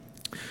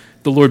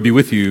The Lord be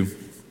with you.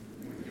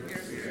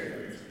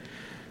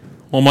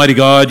 Almighty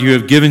God, you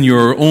have given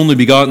your only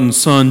begotten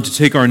Son to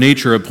take our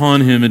nature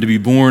upon him and to be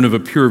born of a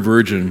pure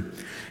virgin.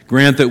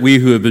 Grant that we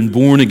who have been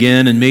born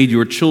again and made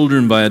your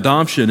children by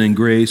adoption and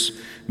grace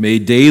may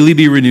daily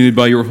be renewed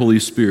by your Holy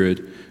Spirit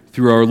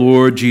through our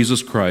Lord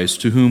Jesus Christ,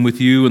 to whom with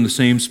you and the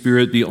same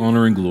Spirit be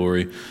honor and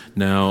glory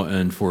now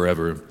and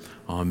forever.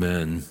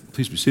 Amen.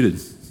 Please be seated.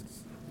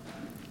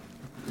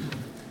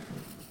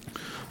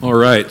 All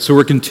right, so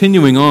we're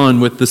continuing on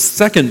with the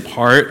second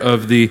part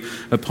of the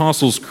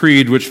Apostles'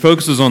 Creed, which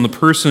focuses on the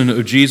person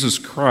of Jesus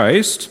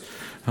Christ.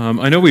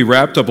 I know we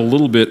wrapped up a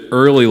little bit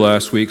early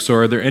last week, so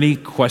are there any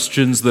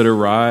questions that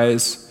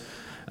arise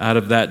out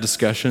of that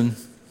discussion?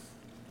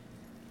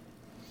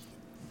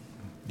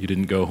 You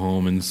didn't go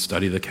home and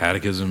study the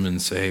catechism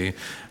and say,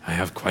 I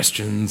have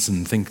questions,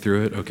 and think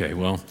through it? Okay,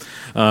 well,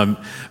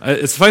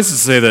 it suffices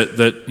to say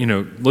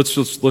that let's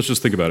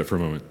just think about it for a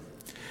moment.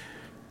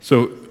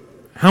 So,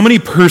 how many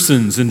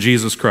persons in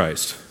Jesus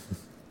Christ?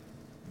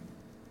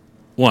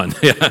 One.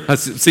 Yeah, I'm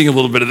seeing a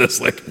little bit of this,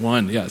 like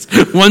one, yes.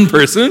 One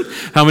person.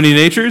 How many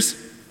natures?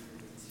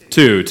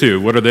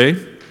 Two. What are they?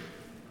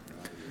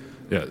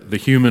 Yeah, the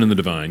human and the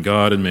divine,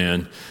 God and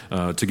man,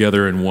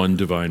 together in one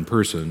divine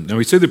person. Now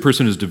we say the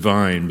person is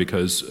divine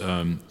because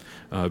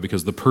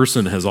the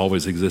person has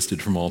always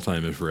existed from all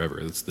time and forever.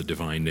 It's the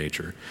divine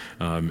nature,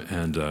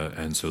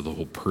 and so the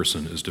whole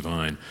person is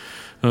divine.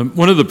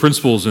 One of the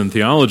principles in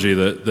theology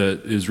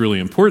that is really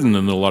important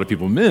and that a lot of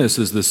people miss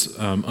is this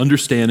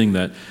understanding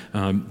that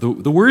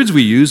the words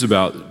we use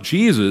about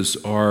Jesus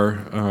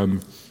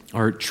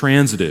are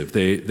transitive.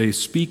 They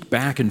speak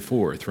back and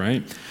forth,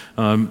 right?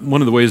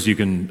 One of the ways you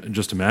can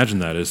just imagine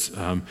that is,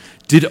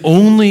 did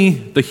only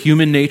the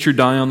human nature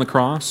die on the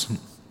cross?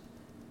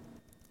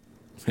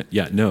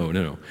 Yeah,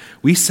 no.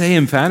 We say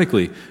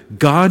emphatically,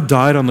 God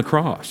died on the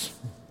cross.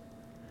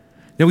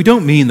 Now, we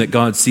don't mean that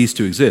God ceased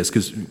to exist,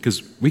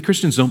 because we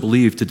Christians don't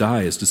believe to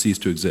die is to cease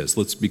to exist.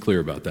 Let's be clear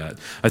about that.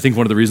 I think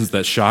one of the reasons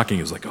that's shocking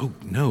is like, oh,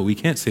 no, we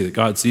can't say that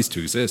God ceased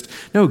to exist.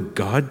 No,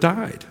 God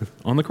died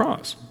on the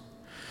cross.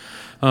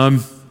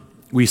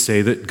 We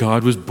say that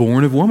God was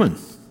born of woman,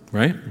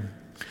 right?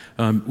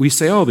 We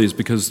say all these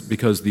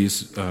because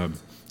these,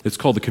 it's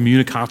called the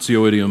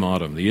communicatio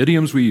idiomatum. The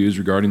idioms we use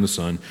regarding the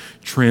Son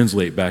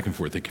translate back and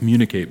forth. They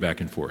communicate back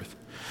and forth.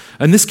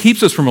 And this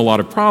keeps us from a lot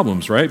of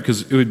problems, right?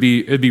 Because it'd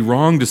be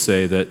wrong to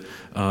say that,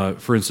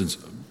 for instance,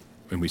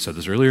 and we said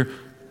this earlier,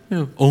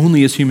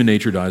 only as human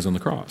nature dies on the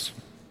cross.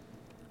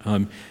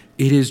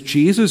 It is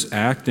Jesus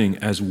acting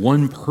as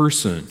one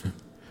person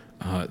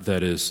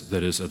that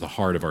is at the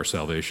heart of our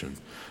salvation,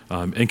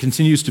 and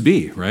continues to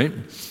be, right?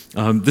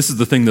 This is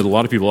the thing that a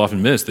lot of people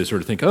often miss. They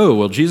sort of think, oh,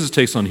 well, Jesus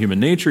takes on human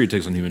nature, he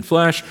takes on human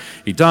flesh,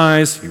 he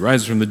dies, he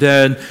rises from the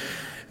dead,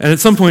 and at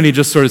some point he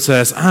just sort of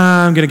says,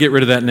 I'm going to get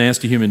rid of that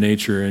nasty human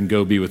nature and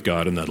go be with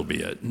God, and that'll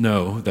be it.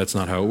 No, that's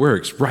not how it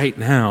works. Right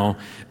now,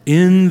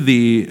 in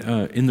the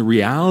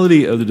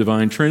reality of the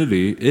divine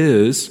Trinity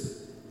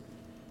is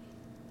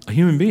a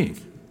human being.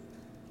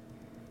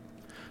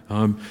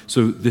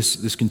 So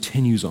this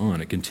continues on.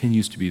 It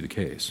continues to be the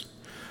case.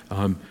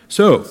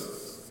 So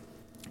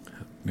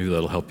maybe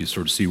that'll help you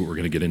sort of see what we're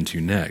going to get into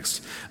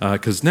next.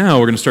 Because now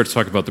we're going to start to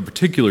talk about the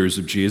particulars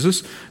of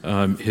Jesus,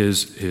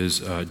 his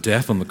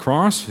death on the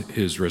cross,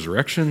 his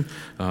resurrection,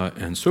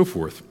 and so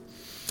forth.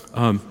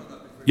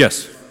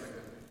 Yes?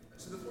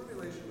 So the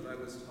formulation that I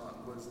was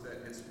taught was that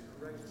it's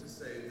correct to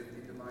say that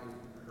the divine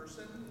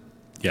person,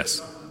 Yes.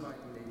 not the divine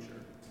nature,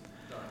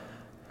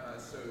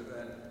 died. So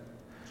that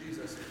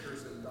Jesus, the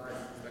person, died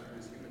with respect to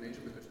his human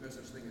nature, but there's no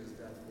such thing as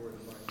death or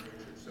divine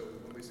nature. So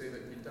when we say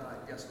that he died,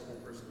 yes, the whole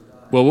person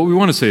died. Well, what we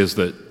want to say is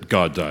that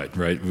God died,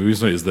 right? What we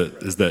say is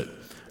that.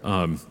 So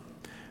I'm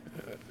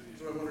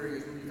wondering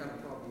is when you have a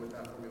problem with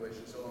that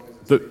formulation, so long as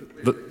it's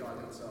that God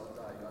himself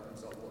died, God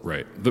himself was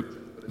right.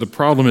 The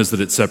problem is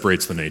that it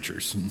separates the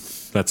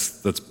natures.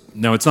 That's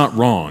now it's not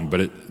wrong,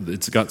 but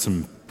it's got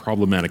some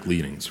problematic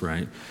leanings,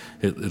 right?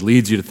 It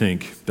leads you to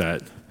think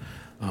that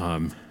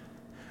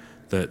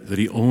that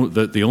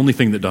the only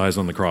thing that dies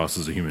on the cross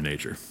is a human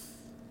nature,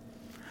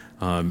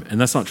 and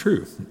that's not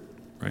true,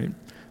 right?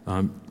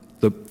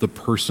 The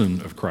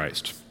person of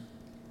Christ.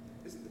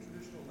 Isn't the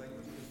traditional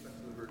language with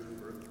respect to the virgin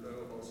birth,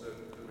 though, also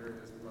that Mary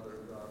is the mother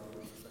of God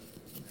with respect to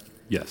humanity?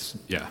 Yes,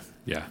 yeah.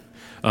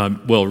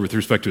 Well, with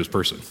respect to his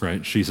person,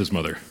 right? She's his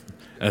mother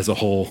as a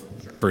whole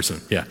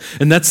person, yeah.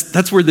 And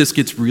that's where this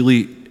gets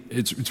really,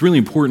 it's really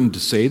important to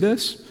say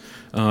this,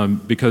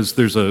 because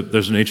there's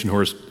an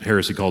ancient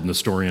heresy called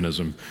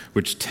Nestorianism,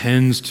 which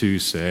tends to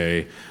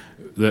say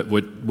that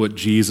what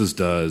Jesus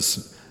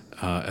does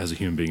as a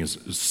human being is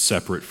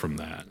separate from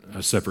that,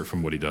 separate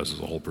from what he does as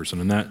a whole person,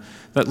 and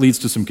that leads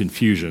to some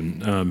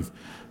confusion.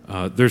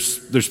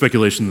 There's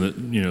speculation that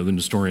the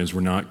Nestorians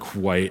were not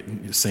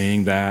quite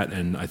saying that,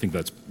 and I think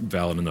that's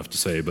valid enough to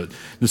say. But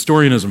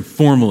Nestorianism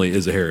formally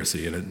is a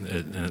heresy, and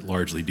it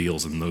largely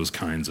deals in those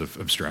kinds of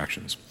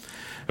abstractions.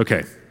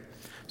 Okay,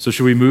 so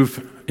should we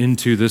move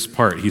into this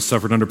part? He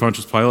suffered under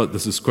Pontius Pilate.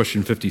 This is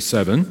question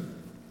 57.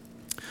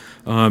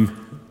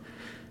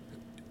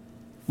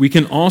 We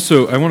can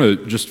also, I want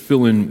to just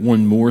fill in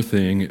one more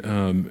thing,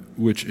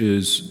 which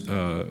is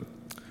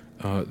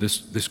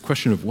this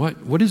question of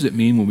what does it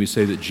mean when we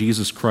say that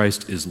Jesus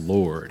Christ is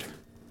Lord?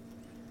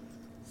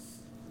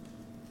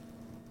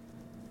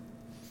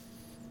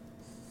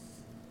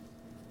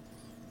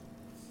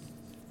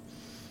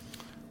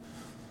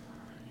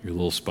 You're a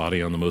little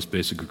spotty on the most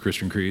basic of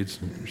Christian creeds.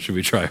 Should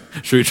we try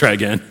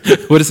again?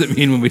 What does it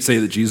mean when we say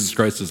that Jesus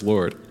Christ is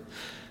Lord?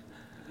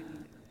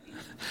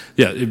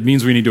 Yeah, it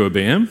means we need to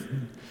obey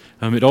him.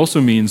 It also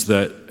means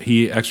that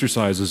he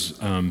exercises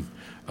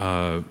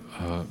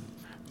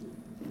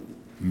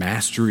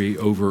mastery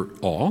over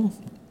all.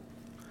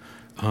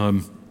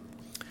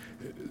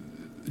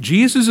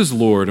 Jesus is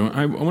Lord.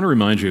 I want to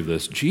remind you of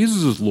this.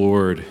 Jesus is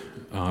Lord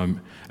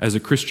as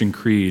a Christian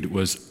creed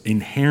was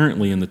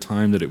inherently, in the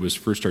time that it was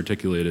first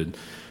articulated,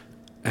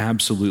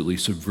 absolutely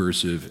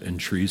subversive and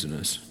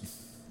treasonous.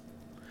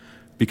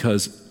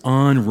 Because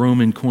on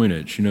Roman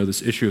coinage,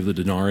 this issue of the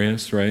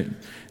denarius, right?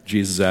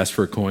 Jesus asks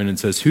for a coin and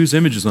says, whose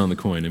image is on the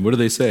coin? And what do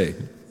they say?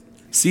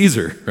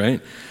 Caesar,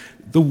 right?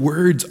 The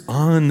words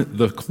on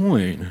the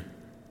coin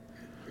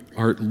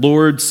are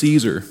Lord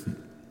Caesar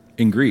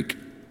in Greek.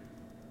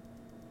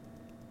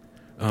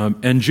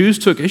 And Jews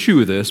took issue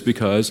with this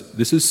because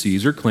this is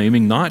Caesar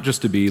claiming not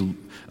just to be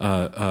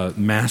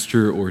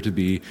master or to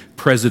be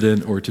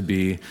president or to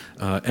be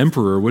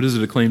emperor. What does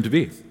it claim to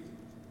be?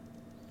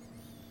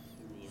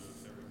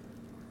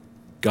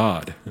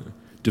 God,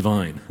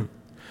 divine.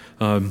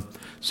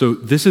 So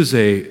this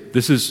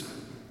is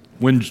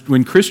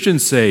when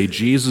Christians say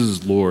Jesus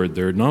is Lord,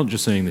 they're not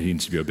just saying that he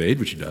needs to be obeyed,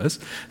 which he does,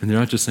 and they're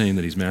not just saying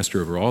that he's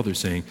master over all. They're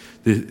saying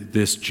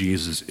this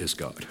Jesus is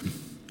God.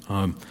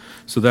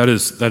 So that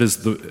is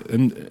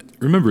and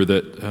remember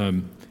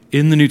that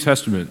in the New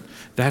Testament,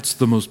 that's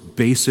the most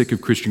basic of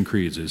Christian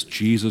creeds: is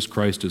Jesus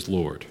Christ is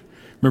Lord.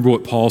 Remember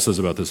what Paul says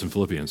about this in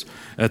Philippians.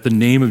 At the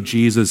name of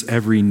Jesus,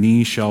 every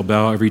knee shall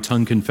bow, every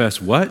tongue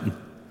confess what?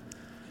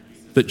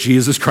 That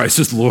Jesus Christ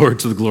is Lord,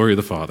 to the glory of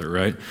the Father,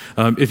 right?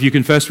 If you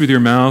confess with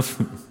your mouth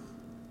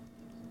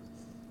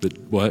that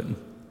what?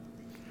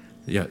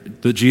 Yeah,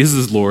 that Jesus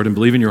is Lord, and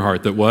believe in your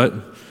heart that what?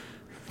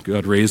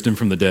 God raised him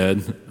from the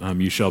dead,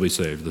 you shall be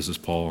saved. This is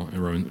Paul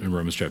in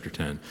Romans chapter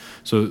 10.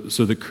 So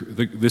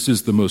this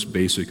is the most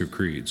basic of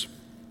creeds.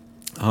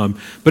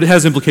 But it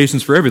has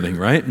implications for everything,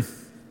 right?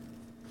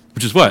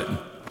 Which is what?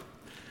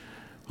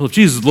 Well, if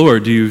Jesus is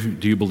Lord, do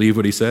you believe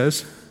what he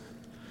says?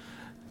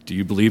 Do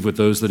you believe what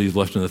those that he's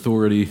left in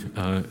authority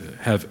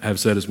have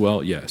said as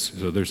well? Yes.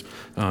 So there's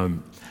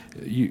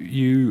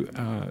you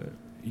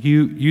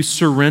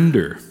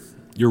surrender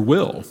your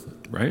will,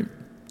 right,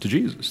 to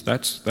Jesus.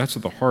 That's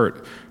at the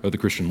heart of the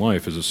Christian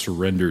life, is a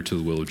surrender to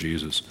the will of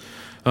Jesus.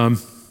 But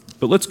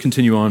let's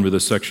continue on with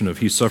this section of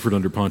he suffered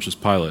under Pontius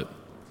Pilate.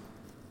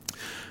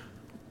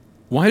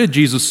 Why did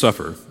Jesus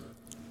suffer?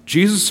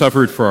 Jesus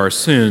suffered for our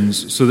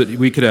sins so that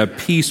we could have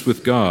peace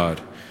with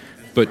God,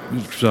 but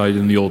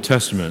in the Old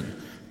Testament.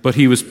 But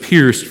he was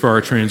pierced for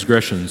our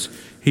transgressions.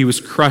 He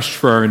was crushed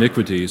for our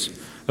iniquities.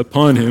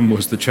 Upon him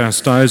was the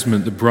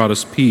chastisement that brought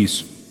us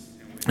peace,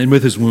 and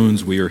with his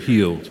wounds we are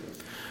healed.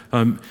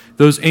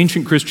 Those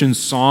ancient Christians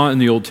saw in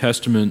the Old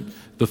Testament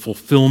the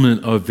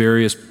fulfillment of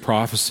various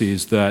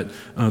prophecies that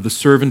the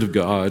servant of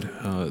God,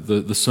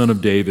 the Son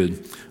of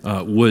David,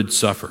 would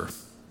suffer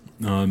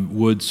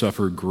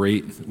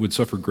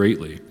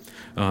greatly,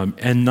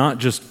 and not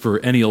just for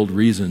any old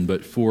reason,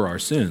 but for our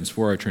sins,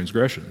 for our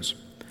transgressions.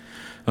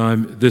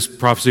 This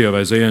prophecy of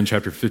Isaiah in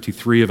chapter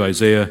 53 of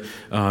Isaiah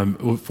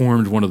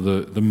formed one of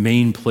the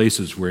main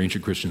places where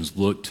ancient Christians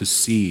looked to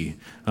see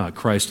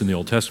Christ in the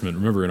Old Testament.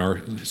 Remember, in our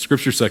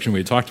scripture section,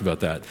 we talked about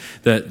that.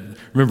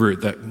 Remember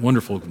that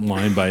wonderful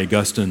line by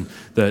Augustine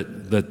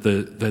that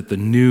the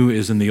new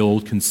is in the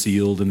old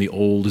concealed and the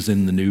old is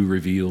in the new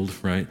revealed.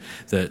 Right?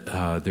 That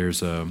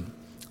there's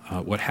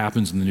what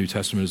happens in the New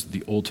Testament is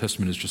the Old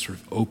Testament is just sort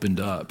of opened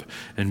up,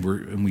 and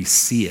we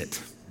see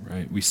it.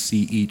 Right? We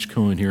see each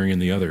co-inhering in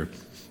the other.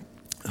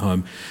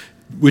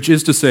 Which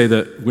is to say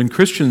that when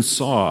Christians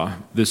saw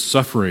this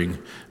suffering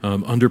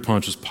under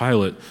Pontius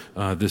Pilate,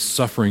 this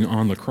suffering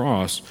on the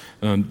cross,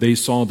 they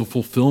saw the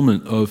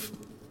fulfillment of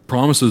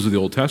promises of the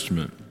Old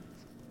Testament.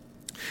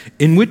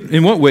 In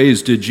what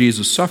ways did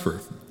Jesus suffer?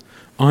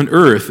 On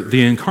earth,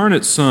 the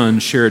incarnate Son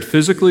shared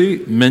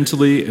physically,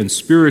 mentally, and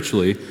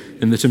spiritually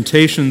in the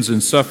temptations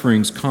and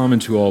sufferings common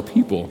to all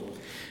people.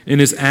 In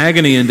his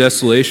agony and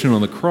desolation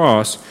on the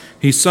cross,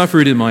 he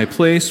suffered in my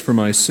place for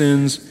my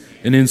sins,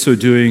 and in so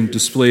doing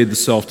displayed the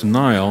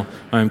self-denial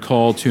I am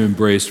called to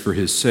embrace for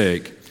his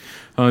sake.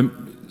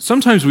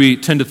 Sometimes we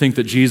tend to think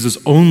that Jesus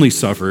only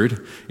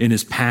suffered in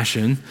his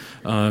passion.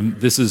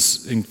 This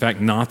is, in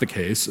fact, not the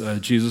case.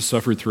 Jesus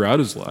suffered throughout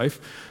his life,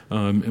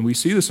 and we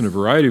see this in a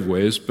variety of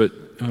ways, but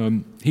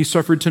he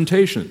suffered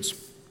temptations.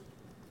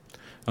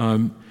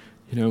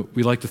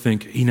 We like to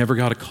think he never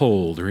got a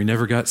cold, or he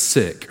never got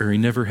sick, or he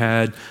never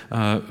had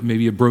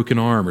maybe a broken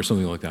arm or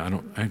something like that.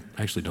 I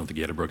actually don't think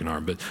he had a broken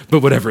arm, but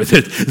whatever.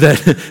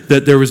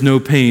 That there was no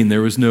pain,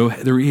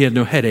 he had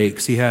no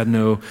headaches, he had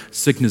no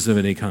sickness of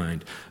any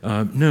kind.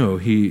 No,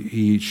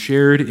 he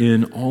shared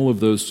in all of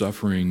those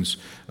sufferings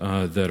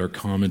that are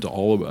common to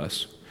all of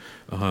us.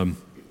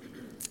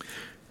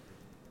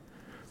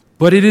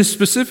 But it is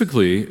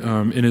specifically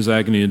in his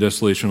agony and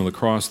desolation on the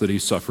cross that he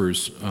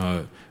suffers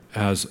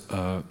as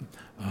a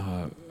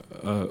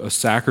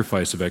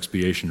sacrifice of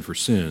expiation for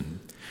sin.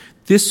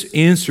 This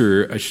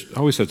answer, I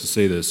always have to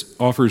say this,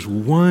 offers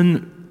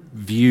one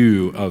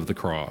view of the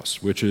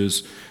cross, which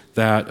is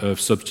that of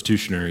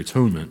substitutionary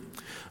atonement.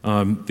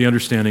 The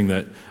understanding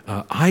that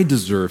I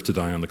deserve to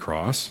die on the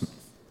cross,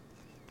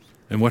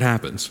 and what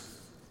happens?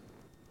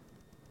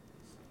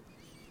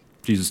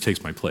 Jesus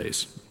takes my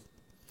place.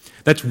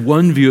 That's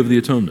one view of the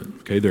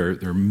atonement. Okay, there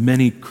are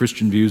many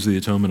Christian views of the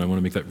atonement. I want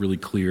to make that really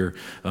clear.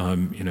 I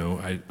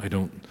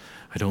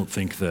don't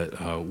think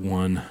that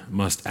one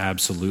must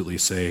absolutely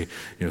say,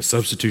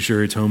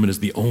 substitutionary atonement is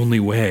the only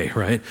way,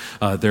 right?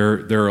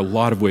 There are a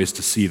lot of ways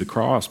to see the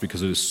cross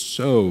because it is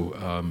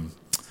so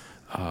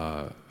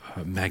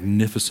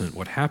magnificent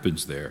what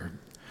happens there.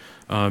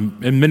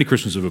 And many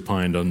Christians have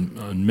opined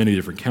on many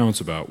different counts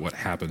about what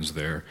happens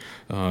there.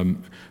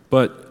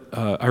 But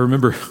I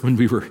remember when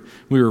we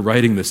were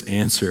writing this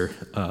answer,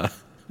 I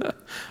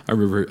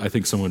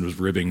think someone was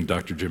ribbing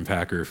Dr. Jim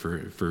Packer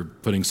for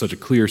putting such a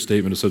clear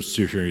statement of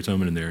substitutionary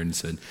atonement in there, and he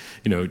said,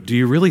 do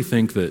you really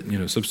think that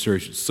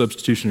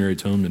substitutionary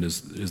atonement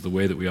is the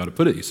way that we ought to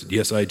put it? He said,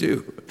 yes, I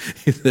do.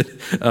 He said,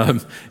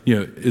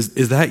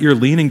 is that your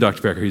leaning,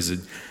 Dr. Packer? He said,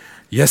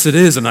 yes, it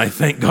is, and I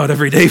thank God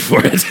every day for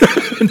it.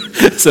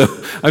 So,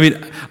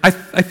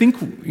 I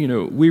think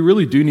we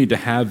really do need to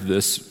have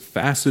this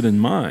facet in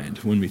mind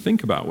when we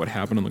think about what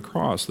happened on the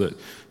cross. That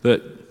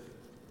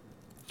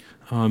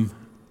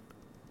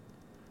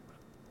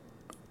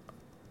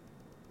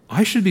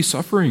I should be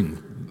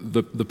suffering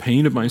the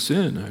pain of my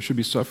sin. I should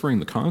be suffering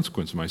the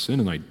consequence of my sin,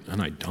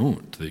 and I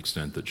don't to the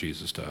extent that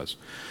Jesus does.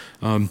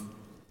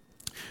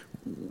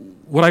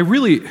 What I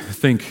really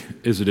think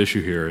is at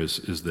issue here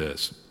is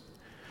this,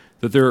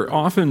 that there are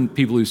often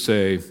people who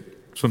say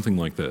something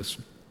like this: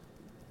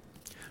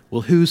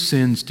 well, whose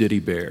sins did he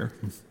bear?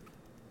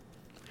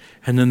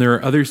 And then there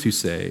are others who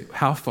say,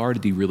 how far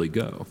did he really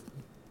go?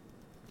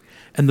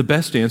 And the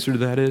best answer to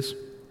that is,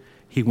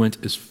 he went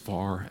as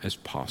far as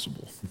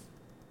possible.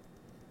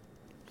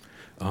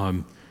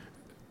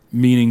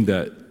 Meaning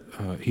that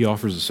he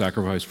offers a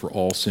sacrifice for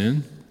all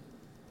sin,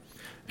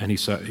 and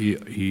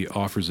he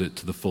offers it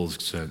to the full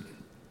extent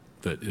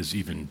that is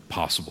even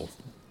possible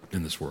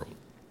in this world.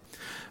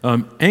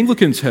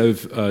 Anglicans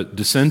have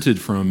dissented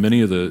from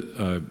many of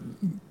the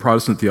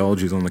Protestant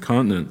theologies on the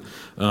continent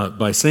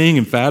by saying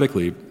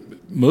emphatically,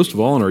 most of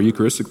all in our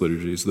Eucharistic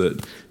liturgies,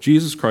 that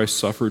Jesus Christ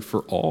suffered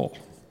for all.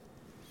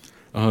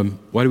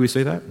 Why do we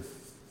say that?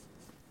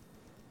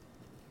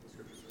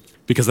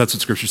 Because that's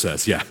what Scripture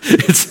says, yeah.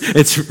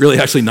 It's really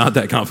actually not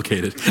that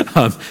complicated.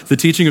 The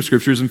teaching of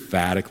Scripture is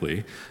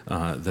emphatically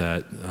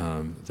that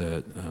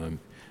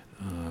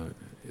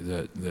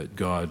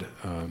God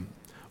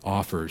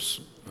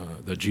offers,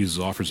 that Jesus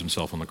offers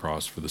himself on the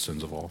cross for the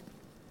sins of all.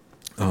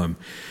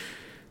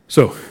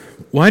 So,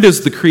 why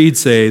does the Creed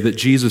say that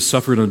Jesus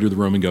suffered under the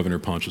Roman governor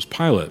Pontius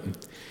Pilate?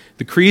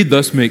 The Creed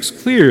thus makes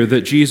clear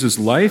that Jesus'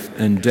 life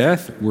and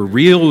death were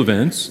real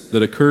events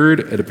that occurred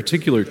at a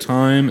particular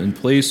time and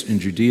place in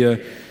Judea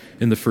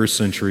in the 1st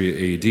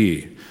century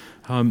A.D.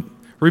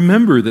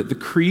 Remember that the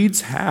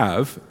creeds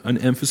have an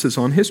emphasis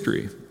on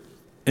history,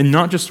 and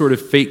not just sort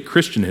of fake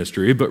Christian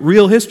history, but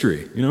real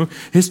history.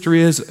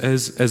 History is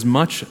as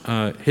much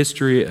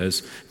history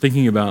as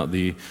thinking about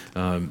the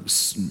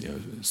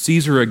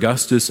Caesar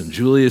Augustus and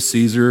Julius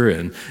Caesar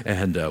and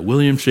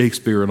William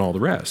Shakespeare and all the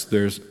rest.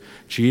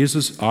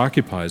 Jesus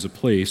occupies a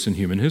place in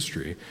human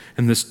history,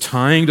 and this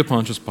tying to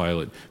Pontius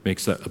Pilate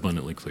makes that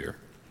abundantly clear.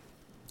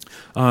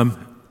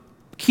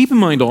 Keep in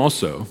mind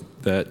also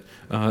that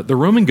the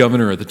Roman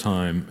governor at the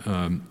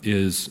time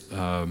is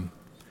an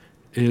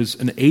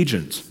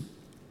agent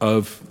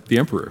of the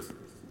emperor,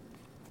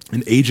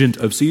 an agent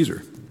of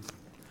Caesar.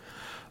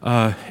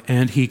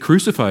 And he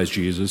crucifies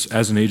Jesus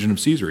as an agent of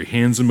Caesar. He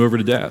hands him over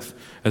to death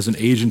as an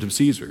agent of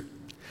Caesar.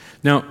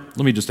 Now,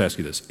 let me just ask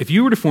you this. If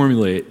you were to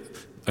formulate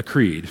a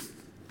creed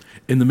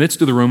in the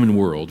midst of the Roman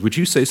world, would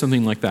you say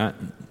something like that?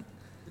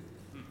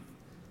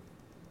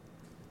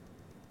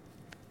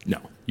 No,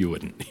 you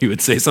wouldn't. You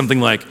would say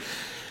something like,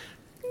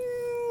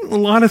 a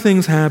lot of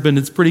things happened.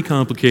 It's pretty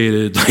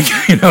complicated.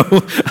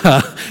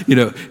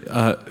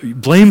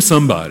 Blame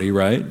somebody,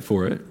 right,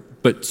 for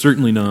it, but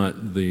certainly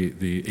not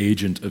the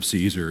agent of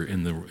Caesar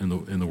in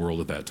the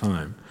world at that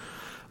time.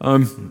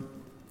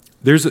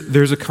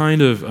 There's a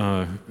kind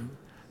of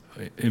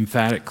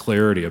emphatic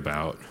clarity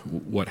about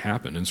what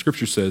happened, and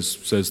Scripture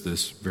says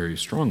this very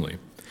strongly.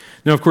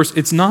 Now, of course,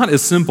 it's not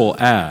as simple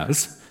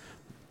as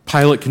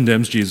Pilate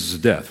condemns Jesus to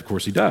death. Of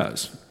course, he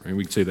does. Right?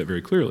 We can say that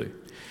very clearly.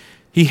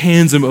 He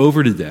hands him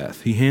over to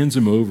death. He hands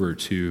him over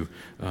to,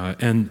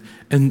 and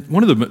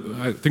one of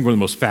the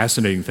most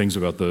fascinating things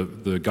about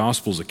the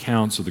Gospel's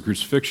accounts of the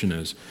crucifixion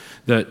is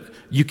that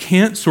you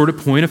can't sort of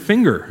point a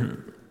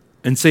finger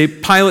and say,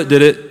 Pilate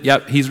did it,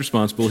 yep, he's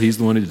responsible, he's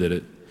the one who did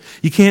it.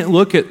 You can't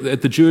look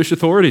at the Jewish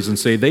authorities and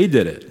say they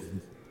did it,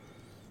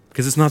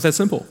 because it's not that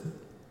simple.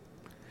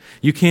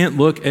 You can't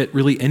look at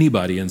really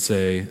anybody and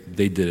say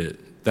they did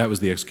it. That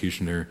was the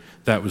executioner,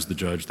 that was the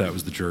judge, that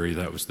was the jury,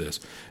 that was this.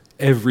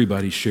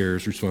 Everybody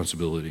shares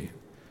responsibility.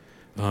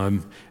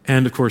 And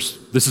of course,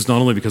 this is not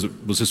only because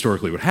it was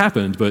historically what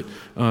happened, but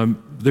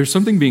there's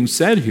something being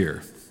said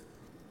here.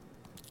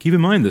 Keep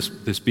in mind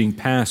this being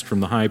passed from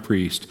the high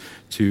priest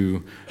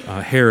to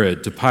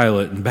Herod to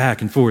Pilate and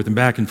back and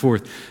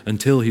forth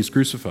until he's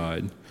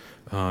crucified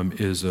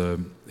is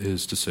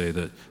to say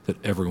that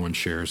everyone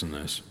shares in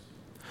this.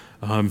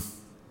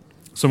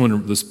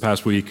 Someone this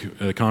past week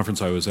at a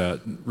conference I was at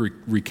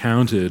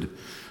recounted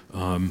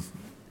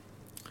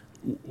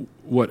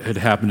what had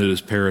happened at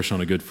his parish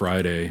on a Good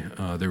Friday.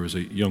 There was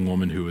a young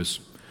woman who was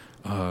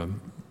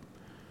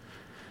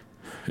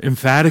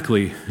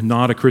emphatically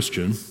not a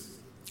Christian,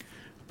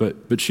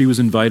 but she was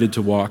invited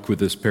to walk with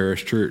this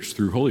parish church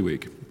through Holy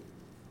Week.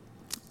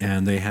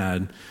 And they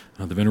had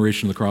the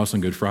Veneration of the Cross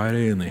on Good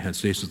Friday, and they had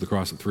Stasis of the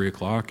Cross at 3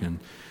 o'clock, and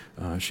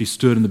she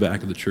stood in the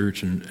back of the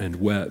church and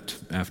wept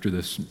after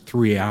this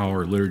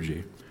 3-hour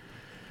liturgy.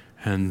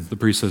 And the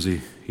priest says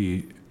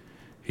he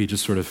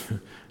just sort of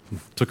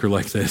took her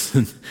like this,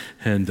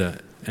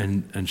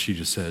 and she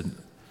just said,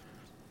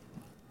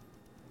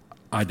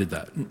 "I did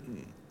that."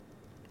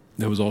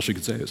 That was all she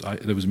could say.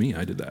 That was me.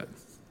 I did that.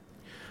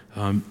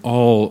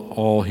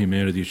 All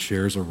humanity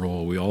shares a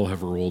role. We all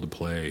have a role to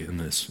play in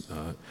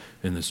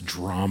this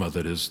drama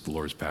that is the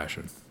Lord's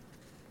Passion.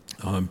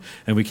 And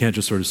we can't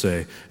just sort of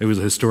say it was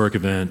a historic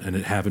event and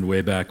it happened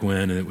way back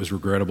when and it was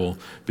regrettable,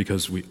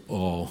 because we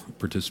all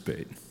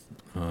participate.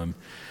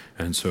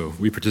 And so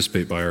we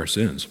participate by our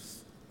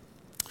sins.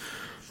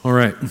 All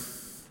right.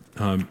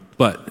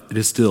 But it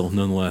is still,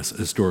 nonetheless, a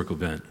historical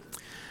event.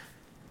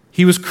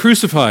 He was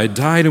crucified,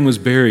 died, and was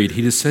buried.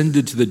 He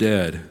descended to the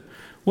dead.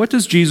 What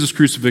does Jesus'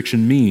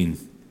 crucifixion mean?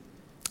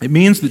 It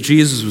means that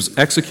Jesus was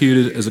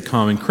executed as a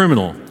common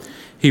criminal.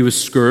 He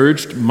was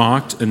scourged,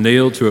 mocked, and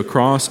nailed to a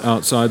cross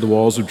outside the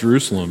walls of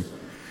Jerusalem.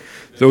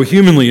 Though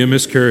humanly a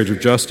miscarriage of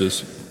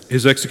justice,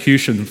 his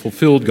execution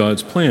fulfilled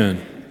God's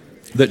plan,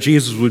 that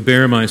Jesus would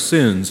bear my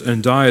sins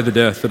and die the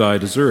death that I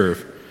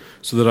deserve,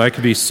 so that I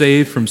could be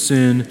saved from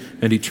sin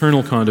and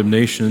eternal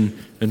condemnation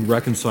and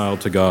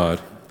reconciled to God.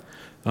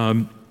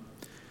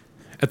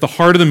 At the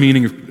heart of the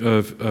meaning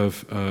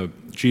of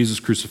Jesus'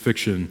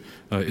 crucifixion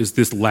is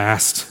this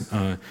last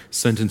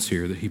sentence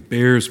here, that he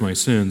bears my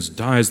sins,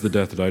 dies the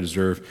death that I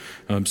deserve,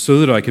 so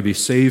that I could be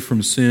saved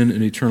from sin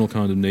and eternal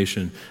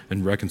condemnation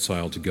and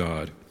reconciled to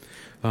God.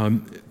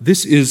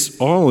 This is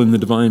all in the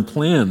divine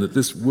plan, that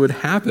this would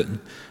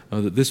happen,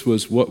 that this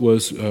was what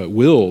was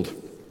willed.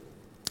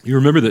 You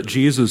remember that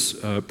Jesus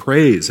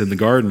prays in the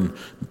garden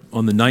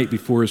on the night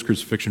before his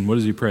crucifixion. What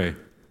does he pray?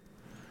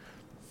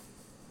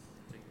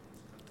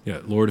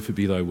 Yeah, Lord, if it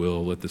be thy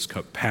will, let this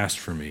cup pass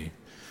from me.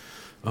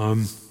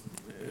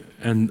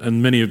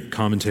 And many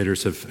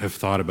commentators have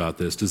thought about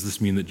this. Does this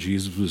mean that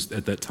Jesus was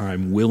at that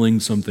time willing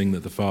something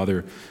that the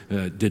Father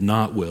did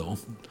not will?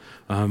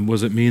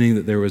 Was it meaning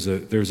that there was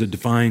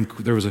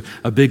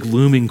a big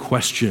looming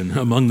question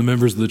among the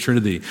members of the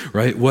Trinity,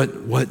 right?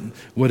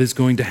 What is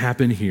going to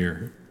happen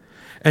here?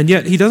 And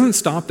yet he doesn't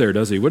stop there,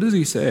 does he? What does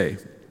he say?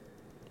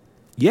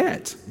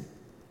 Yet,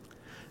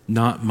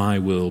 not my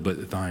will,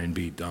 but thine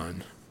be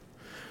done.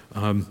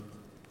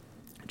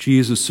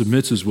 Jesus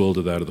submits his will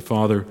to that of the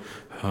Father,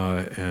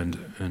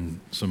 and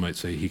some might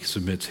say he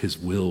submits his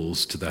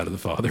wills to that of the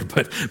Father,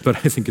 but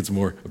I think it's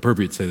more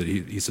appropriate to say that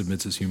he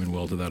submits his human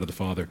will to that of the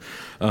Father.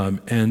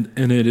 And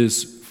it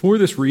is for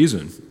this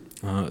reason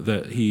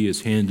that he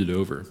is handed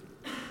over.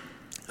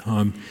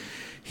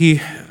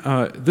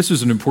 This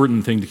is an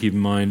important thing to keep in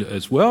mind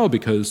as well,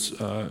 because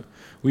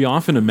we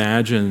often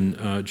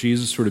imagine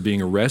Jesus sort of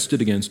being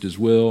arrested against his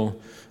will,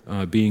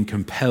 being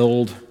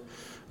compelled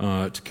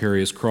to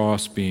carry his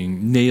cross,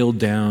 being nailed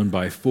down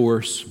by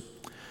force.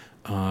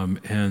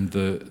 And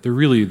the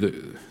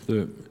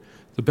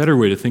better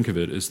way to think of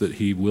it is that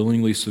he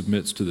willingly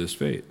submits to this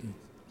fate.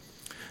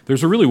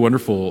 There's a really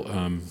wonderful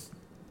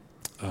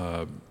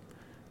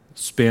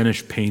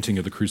Spanish painting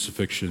of the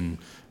crucifixion.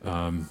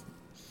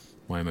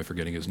 Why am I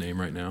forgetting his name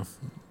right now?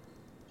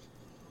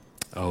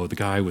 Oh, the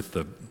guy with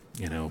the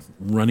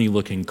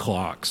runny-looking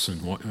clocks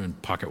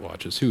and pocket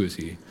watches. Who is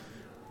he?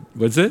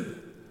 What's it?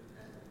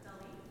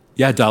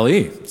 Yeah,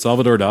 Dali,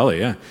 Salvador Dali,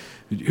 yeah.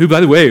 Who, by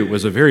the way,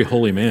 was a very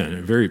holy man,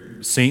 a very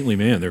saintly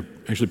man. They're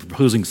actually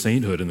proposing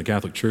sainthood in the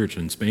Catholic Church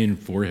in Spain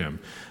for him.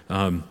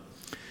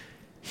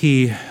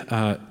 He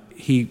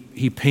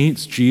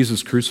paints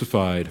Jesus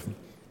crucified,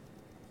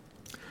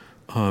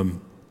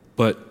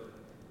 but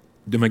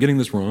am I getting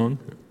this wrong?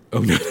 Oh,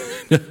 no,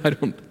 I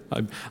don't.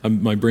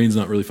 My brain's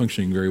not really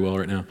functioning very well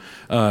right now.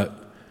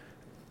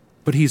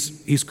 But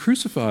he's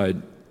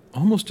crucified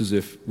almost as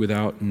if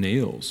without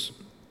nails.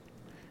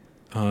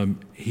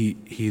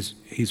 He's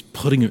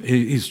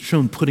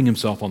shown putting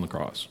himself on the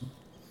cross.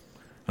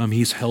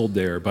 He's held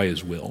there by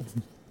his will,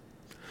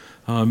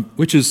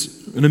 which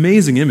is an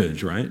amazing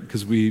image, right?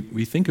 Because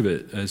we think of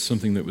it as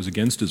something that was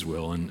against his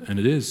will, and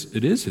it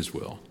is his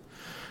will.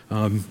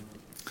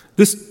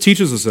 This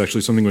teaches us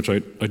actually something which I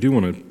do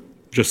want to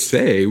just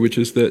say, which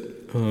is that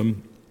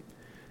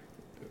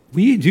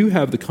we do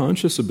have the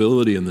conscious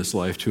ability in this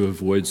life to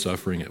avoid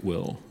suffering at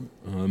will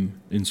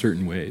in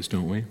certain ways,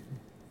 don't we?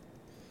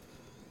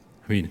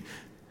 I mean,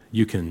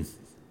 you can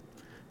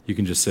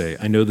just say,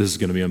 I know this is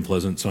going to be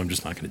unpleasant, so I'm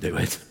just not going to do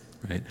it,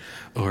 right?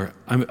 Or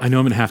I know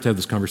I'm going to have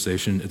this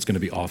conversation. It's going to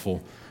be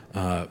awful,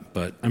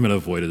 but I'm going to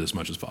avoid it as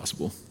much as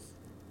possible.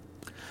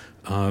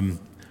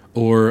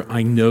 Or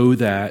I know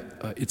that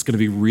it's going to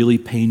be really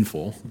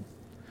painful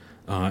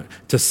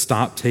to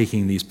stop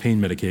taking these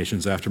pain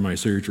medications after my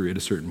surgery at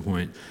a certain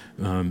point.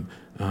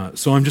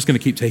 So I'm just going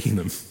to keep taking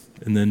them.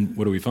 And then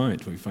what do we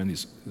find? We find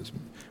these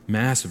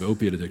massive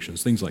opiate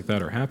addictions, things like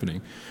that are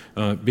happening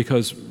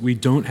because we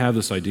don't have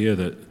this idea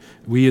that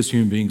we as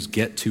human beings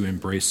get to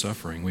embrace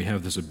suffering. We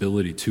have this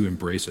ability to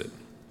embrace it.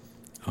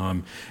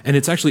 And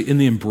it's actually in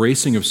the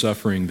embracing of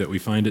suffering that we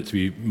find it to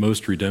be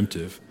most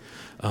redemptive.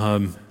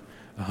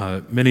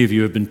 Many of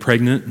you have been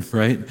pregnant,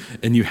 right?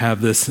 And you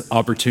have this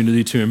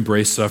opportunity to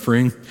embrace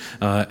suffering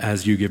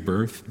as you give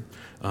birth,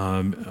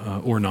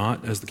 or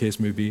not, as the case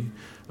may be.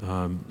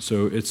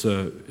 So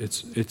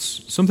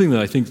it's something that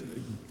I think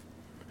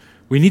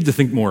we need to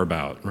think more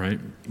about, right?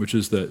 Which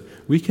is that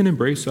we can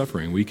embrace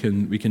suffering. We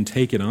can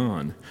take it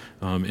on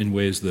in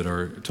ways that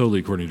are totally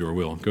according to our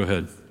will. Go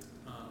ahead.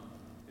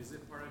 Is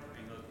it part of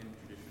Anglican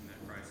tradition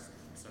that Christ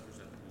suffers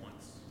at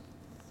once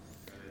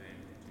rather than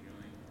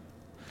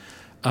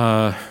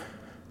continually?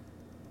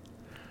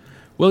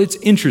 Well, it's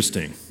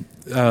interesting.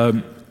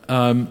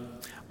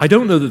 I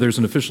don't know that there's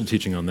an official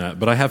teaching on that,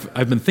 but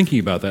I've been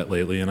thinking about that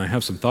lately, and I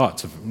have some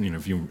thoughts.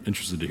 If you're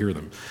interested to hear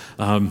them.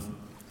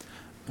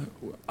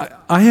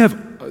 I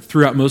have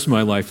throughout most of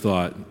my life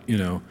thought,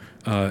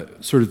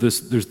 sort of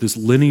there's this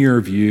linear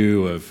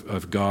view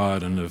of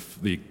God and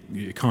of the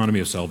economy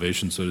of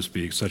salvation, so to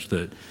speak, such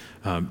that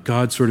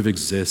God sort of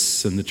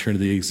exists and the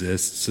Trinity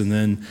exists, and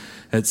then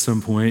at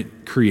some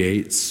point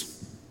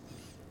creates,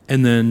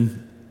 and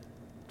then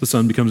the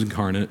Son becomes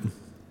incarnate,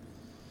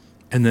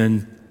 and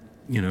then,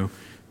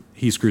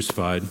 he's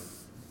crucified,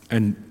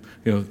 and,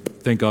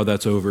 thank God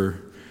that's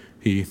over.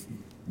 He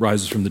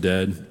rises from the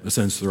dead,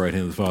 ascends to the right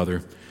hand of the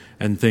Father,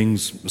 and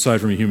things, aside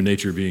from human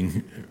nature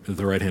being at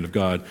the right hand of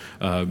God,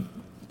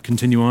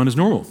 continue on as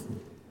normal.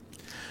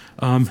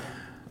 I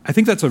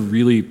think that's a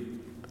really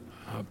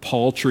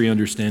paltry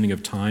understanding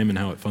of time and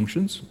how it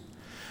functions.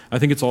 I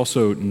think it's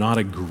also not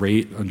a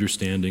great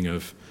understanding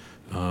of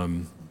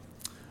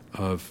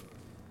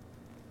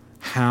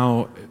how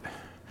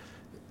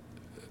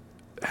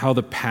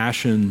the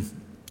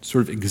passion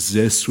sort of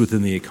exists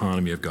within the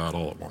economy of God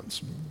all at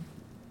once,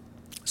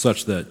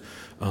 such that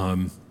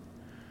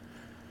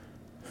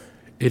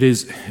it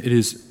is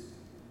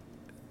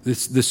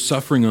this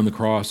suffering on the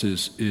cross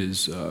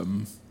is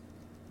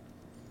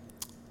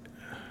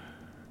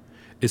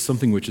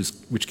something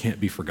which can't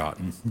be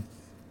forgotten.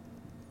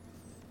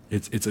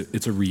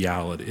 It's a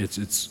reality.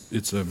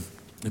 It's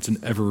an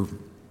ever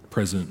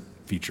present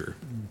feature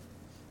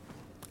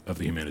of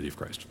the humanity of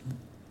Christ.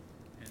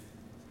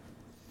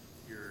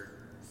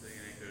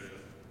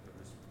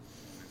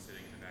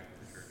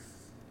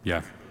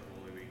 Yeah.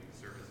 Holy Week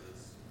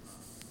services,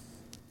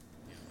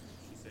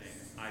 she's saying,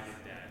 I did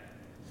that.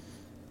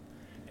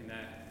 And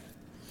that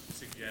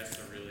suggests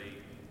a really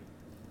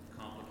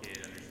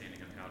complicated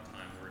understanding of how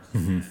time works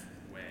in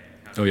that way.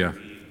 How Oh, yeah.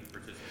 we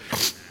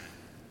participate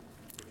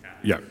in that?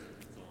 Yeah.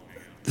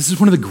 This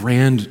is one of the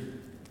grand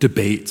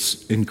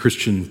debates in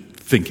Christian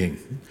thinking,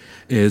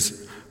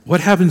 is what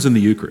happens in the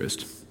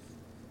Eucharist?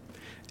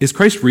 Is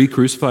Christ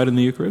re-crucified in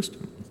the Eucharist?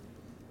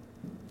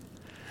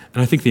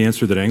 And I think the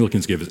answer that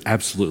Anglicans give is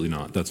absolutely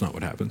not. That's not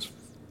what happens.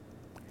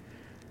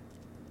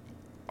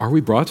 Are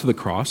we brought to the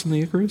cross in the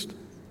Eucharist?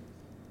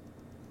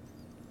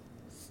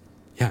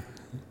 Yeah.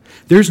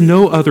 There's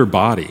no other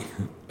body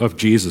of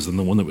Jesus than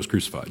the one that was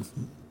crucified.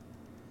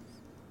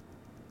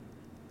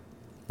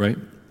 Right?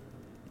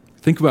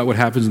 Think about what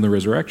happens in the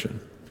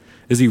resurrection.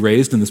 Is he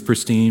raised in this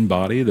pristine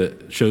body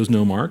that shows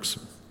no marks?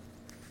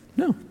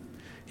 No.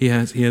 He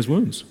has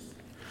wounds.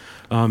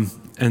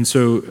 And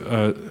so,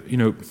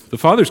 the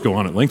fathers go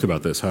on at length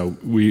about this, how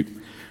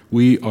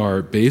we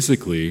are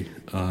basically,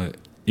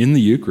 in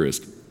the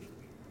Eucharist,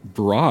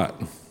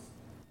 brought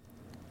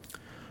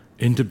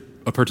into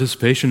a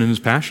participation in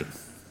his passion.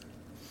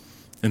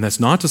 And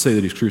that's not to say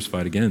that he's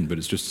crucified again, but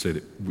it's just to say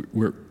that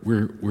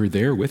we're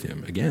there with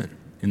him again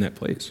in that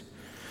place.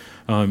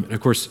 And of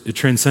course, it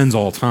transcends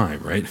all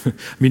time, right? I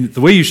mean,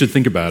 the way you should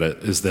think about it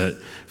is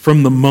that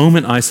from the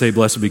moment I say,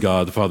 blessed be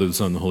God, the Father, the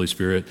Son, and the Holy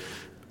Spirit,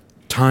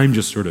 time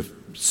just sort of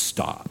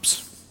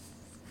stops.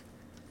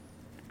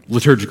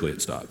 Liturgically,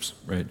 it stops,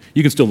 right?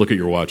 You can still look at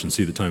your watch and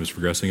see the time is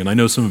progressing, and I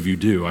know some of you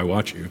do. I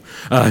watch you,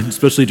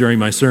 especially during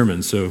my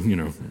sermons, so,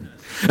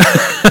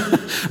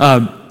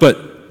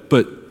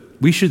 But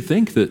we should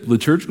think that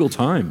liturgical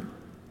time,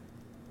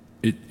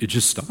 it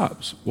just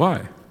stops.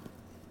 Why?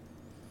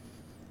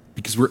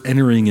 Because we're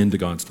entering into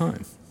God's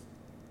time,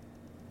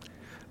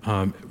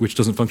 which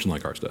doesn't function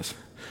like ours does.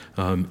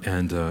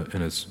 And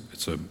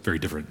it's a very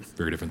different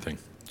thing.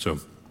 So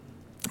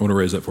I want to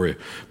raise that for you.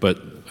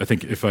 But I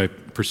think if I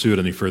pursue it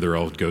any further,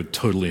 I'll go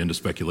totally into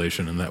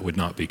speculation, and that would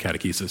not be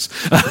catechesis.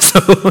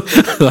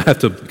 So I have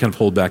to kind of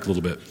hold back a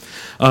little bit.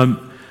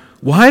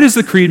 Why does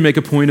the Creed make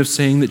a point of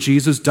saying that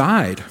Jesus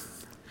died?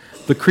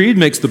 The Creed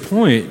makes the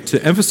point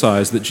to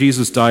emphasize that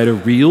Jesus died a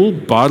real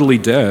bodily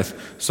death,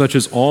 such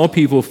as all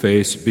people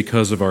face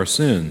because of our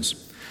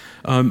sins.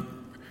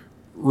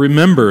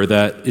 Remember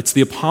that it's the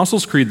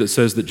Apostles' Creed that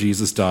says that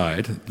Jesus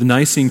died. The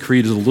Nicene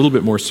Creed is a little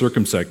bit more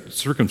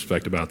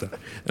circumspect about that,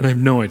 and I have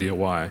no idea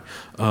why.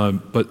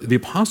 But the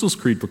Apostles'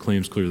 Creed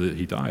proclaims clearly that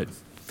he died.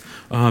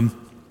 And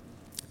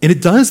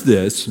it does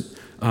this,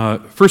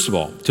 first of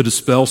all, to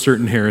dispel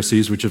certain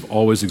heresies which have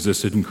always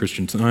existed in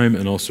Christian time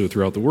and also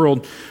throughout the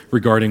world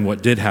regarding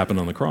what did happen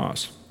on the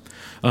cross.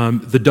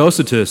 The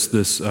Docetists,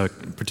 this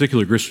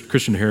particular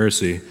Christian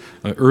heresy,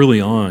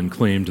 early on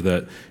claimed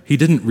that he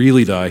didn't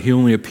really die, he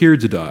only appeared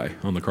to die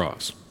on the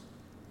cross.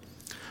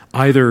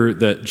 Either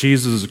that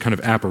Jesus is a kind of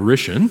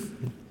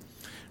apparition,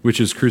 which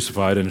is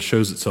crucified and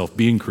shows itself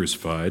being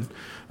crucified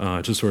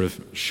to sort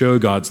of show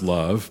God's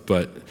love,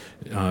 but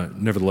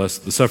nevertheless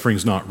the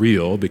suffering's not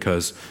real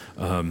because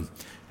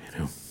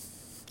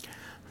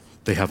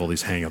they have all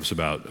these hang-ups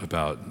about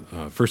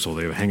first of all,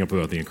 they have a hang-up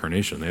about the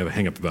incarnation. They have a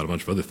hang-up about a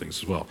bunch of other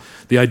things as well.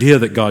 The idea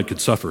that God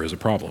could suffer is a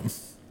problem,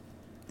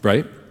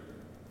 right?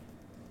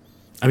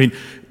 I mean,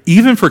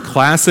 even for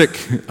classic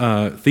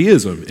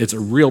theism, it's a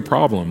real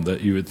problem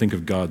that you would think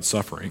of God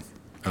suffering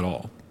at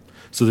all.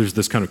 So there's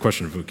this kind of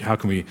question of how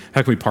can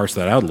we parse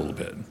that out a little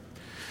bit?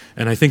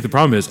 And I think the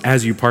problem is,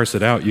 as you parse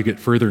it out, you get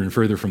further and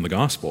further from the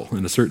gospel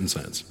in a certain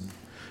sense.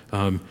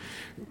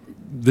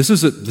 This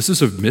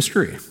is a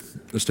mystery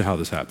as to how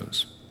this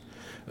happens.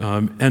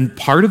 And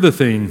part of the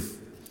thing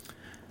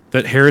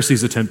that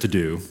heresies attempt to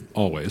do,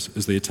 always,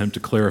 is they attempt to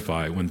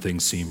clarify when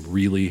things seem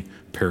really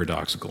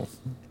paradoxical.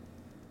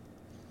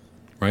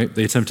 Right?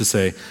 They attempt to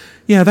say,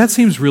 yeah, that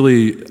seems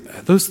really,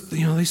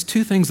 these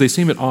two things, they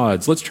seem at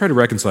odds. Let's try to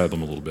reconcile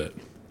them a little bit.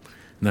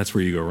 And that's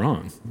where you go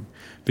wrong.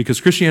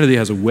 Because Christianity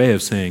has a way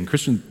of saying,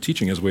 Christian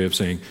teaching has a way of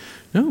saying,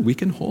 no, we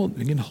can hold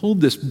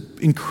this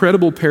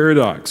incredible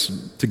paradox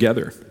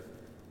together.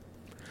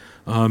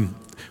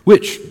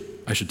 Which,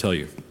 I should tell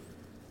you,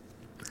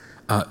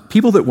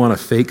 people that want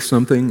to fake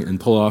something and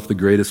pull off the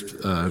greatest,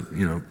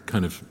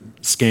 kind of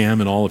scam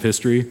in all of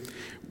history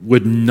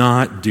would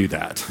not do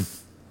that.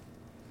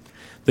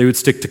 They would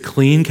stick to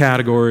clean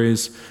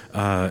categories.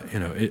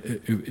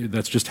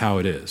 That's just how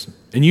it is.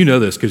 And you know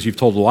this because you've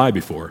told a lie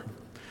before.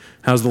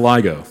 How's the lie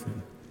go?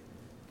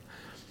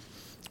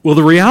 Well,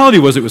 the reality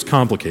was it was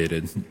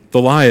complicated. The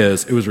lie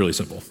is it was really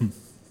simple,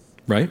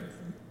 right?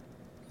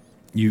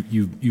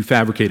 You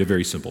fabricate a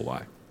very simple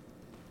lie.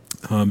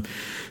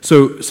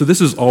 So this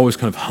has always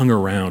kind of hung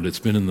around. It's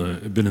been in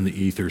the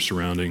ether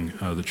surrounding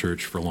the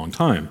church for a long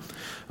time.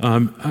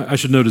 I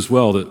should note as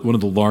well that one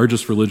of the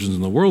largest religions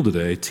in the world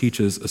today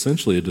teaches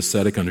essentially a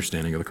docetic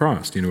understanding of the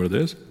cross. Do you know what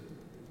it is?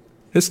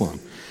 Islam.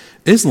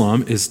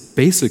 Islam is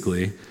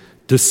basically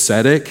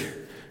docetic,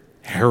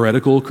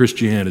 heretical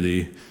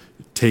Christianity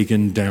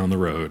taken down the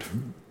road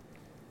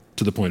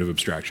to the point of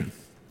abstraction.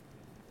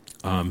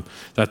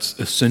 That's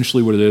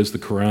essentially what it is. The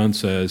Quran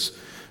says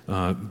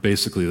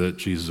basically that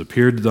Jesus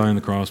appeared to die on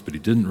the cross, but he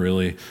didn't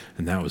really,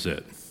 and that was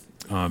it.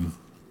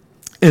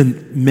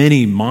 And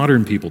many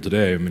modern people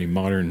today, many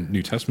modern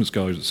New Testament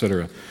scholars,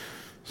 etc.,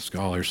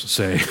 scholars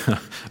say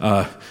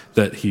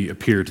that he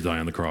appeared to die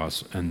on the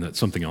cross and that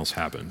something else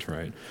happened,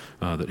 right?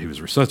 That he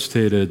was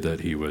resuscitated,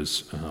 that he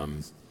was,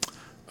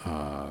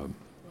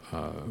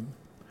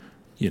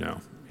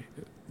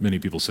 many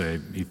people say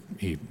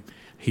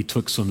he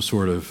took some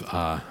sort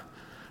of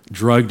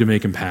drug to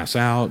make him pass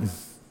out.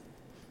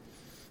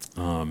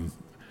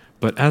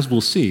 But as we'll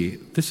see,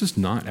 this is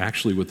not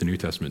actually what the New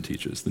Testament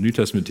teaches. The New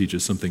Testament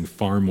teaches something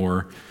far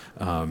more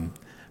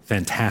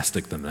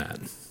fantastic than that.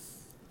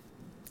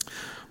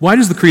 Why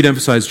does the Creed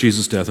emphasize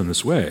Jesus' death in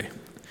this way?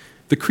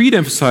 The Creed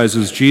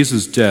emphasizes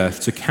Jesus'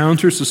 death to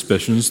counter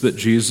suspicions that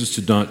Jesus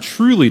did not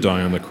truly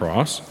die on the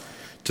cross,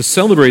 to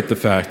celebrate the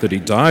fact that he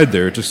died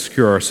there to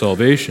secure our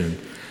salvation,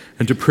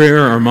 and to prepare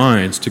our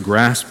minds to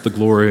grasp the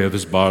glory of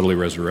his bodily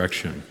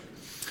resurrection.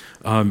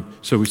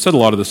 So we've said a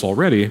lot of this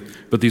already,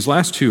 but these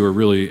last two are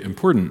really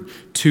important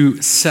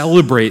to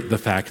celebrate the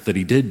fact that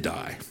he did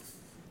die.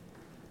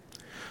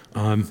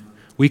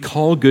 We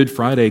call Good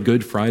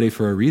Friday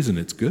for a reason.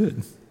 It's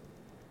good.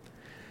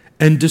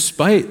 And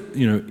despite,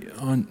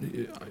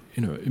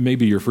 it may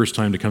be your first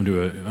time to come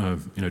to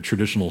a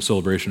traditional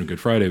celebration of Good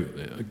Friday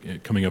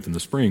coming up in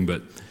the spring,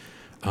 but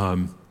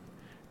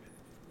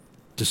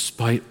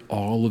despite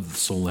all of the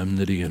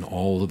solemnity and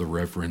all of the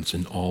reverence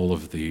and all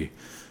of the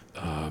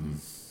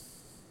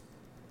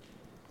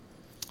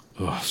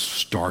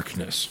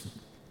starkness,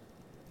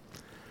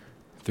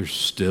 there's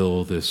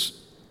still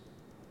this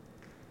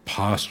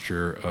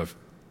posture of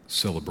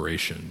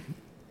celebration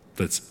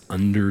that's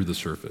under the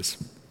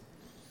surface,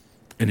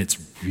 and it's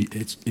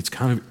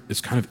kind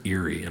of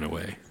eerie in a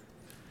way.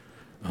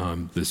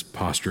 This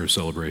posture of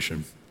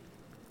celebration,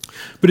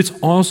 but it's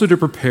also to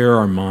prepare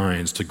our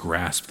minds to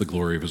grasp the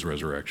glory of his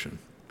resurrection.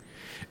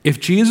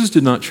 If Jesus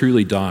did not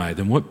truly die,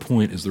 then what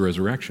point is the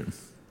resurrection?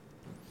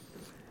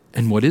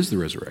 And what is the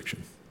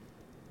resurrection?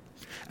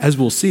 As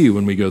we'll see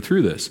when we go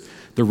through this,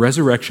 the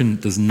resurrection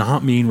does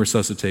not mean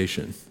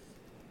resuscitation.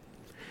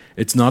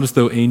 It's not as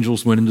though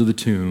angels went into the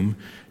tomb,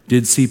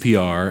 did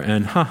CPR,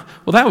 and,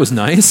 well, that was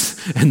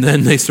nice, and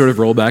then they sort of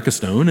roll back a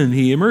stone and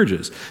he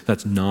emerges.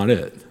 That's not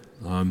it.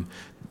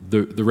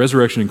 The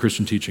resurrection in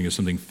Christian teaching is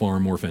something far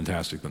more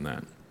fantastic than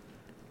that.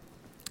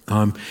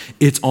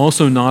 It's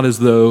also not as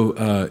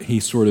though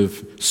he sort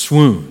of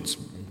swoons.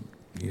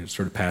 He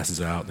sort of passes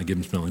out and they give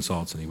him smelling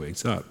salts and he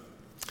wakes up.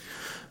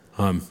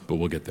 But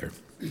we'll get there.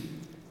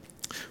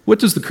 What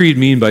does the creed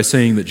mean by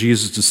saying that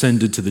Jesus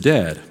descended to the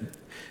dead?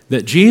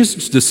 That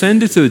Jesus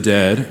descended to the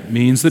dead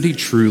means that he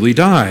truly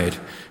died.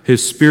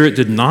 His spirit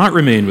did not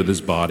remain with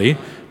his body,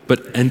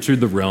 but entered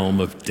the realm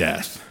of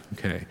death.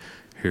 Okay,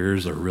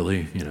 here's a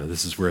really,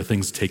 this is where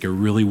things take a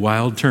really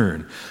wild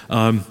turn.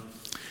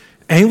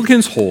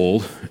 Anglicans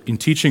hold, in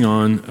teaching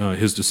on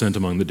his descent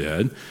among the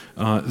dead,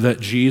 that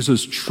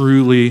Jesus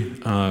truly,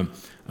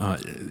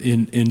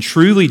 in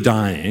truly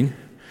dying,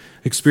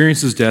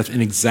 experiences death in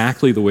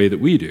exactly the way that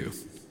we do,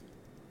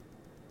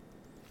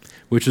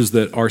 which is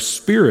that our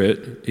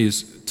spirit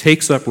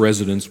takes up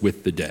residence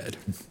with the dead.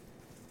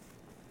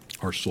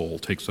 Our soul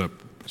takes up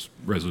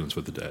residence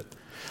with the dead,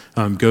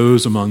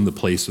 goes among the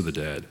place of the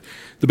dead.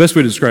 The best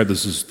way to describe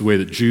this is the way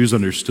that Jews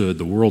understood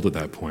the world at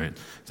that point.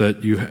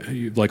 That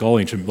you like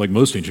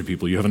most ancient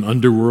people, you have an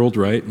underworld,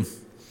 right?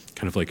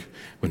 Kind of like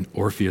when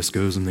Orpheus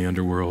goes in the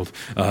underworld.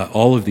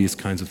 All of these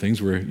kinds of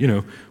things where,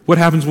 what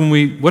happens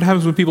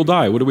when people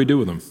die? What do we do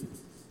with them?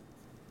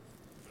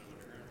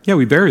 Yeah,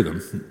 we bury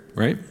them,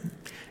 right?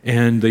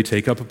 And they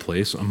take up a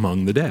place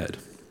among the dead.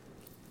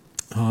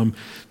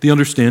 The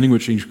understanding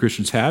which ancient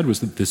Christians had was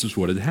that this is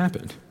what had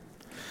happened.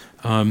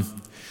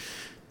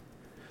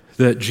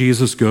 That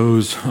Jesus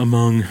goes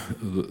among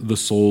the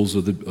souls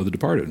of the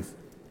departed.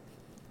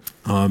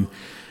 And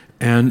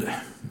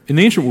in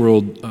the ancient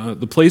world,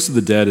 the place of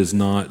the dead is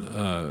not,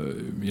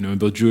 in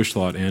both Jewish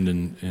thought and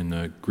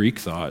in Greek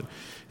thought,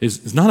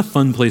 is not a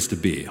fun place to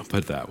be, I'll put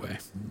it that way.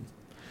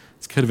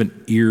 It's kind of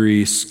an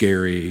eerie,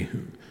 scary,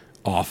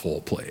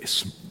 awful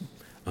place.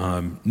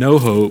 No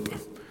hope.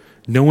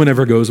 No one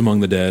ever goes among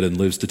the dead and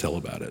lives to tell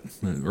about it,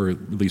 or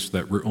at least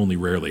that only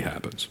rarely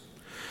happens.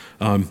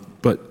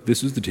 But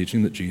this is the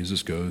teaching that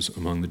Jesus goes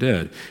among the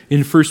dead.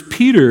 In 1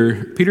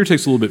 Peter, Peter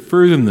takes a little bit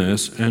further than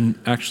this and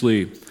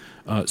actually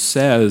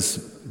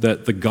says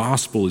that the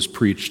gospel is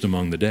preached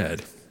among the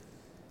dead.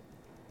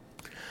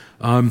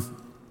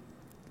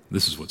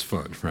 This is what's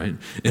fun, right?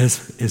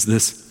 Is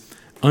this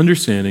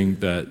understanding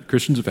that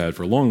Christians have had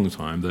for a long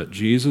time, that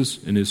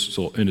Jesus in his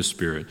soul, in his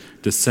spirit,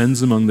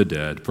 descends among the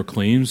dead,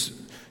 proclaims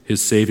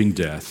his saving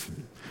death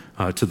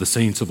to the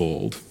saints of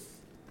old,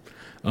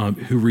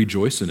 who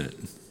rejoice in it,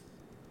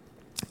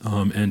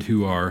 and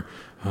who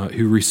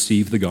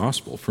receive the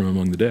gospel from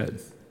among the dead,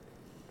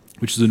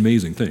 which is an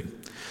amazing thing.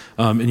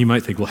 And you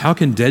might think, well, how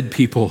can dead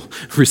people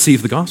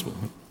receive the gospel?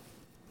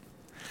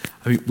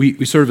 I mean,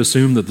 we sort of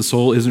assume that the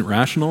soul isn't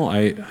rational.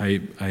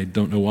 I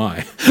don't know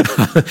why.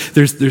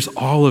 There's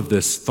all of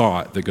this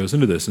thought that goes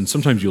into this, and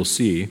sometimes you'll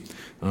see,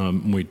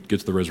 when we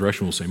get to the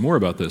resurrection, we'll say more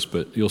about this,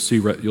 but you'll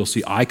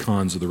see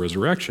icons of the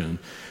resurrection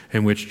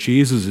in which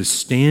Jesus is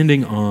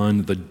standing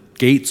on the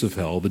gates of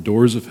hell, the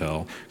doors of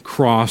hell,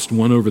 crossed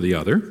one over the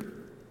other,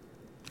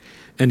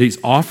 and he's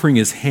offering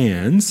his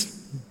hands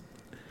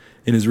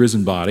in his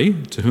risen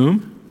body to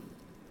whom?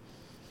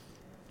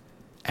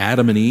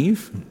 Adam and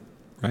Eve,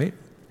 right?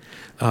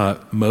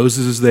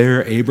 Moses is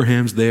there,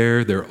 Abraham's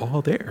there, they're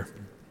all there.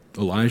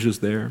 Elijah's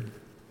there.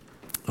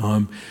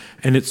 And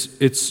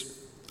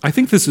I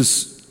think this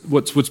is,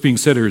 what's being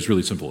said here is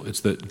really simple. It's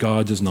that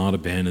God does not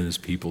abandon his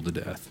people to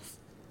death.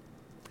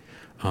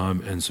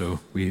 And so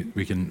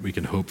we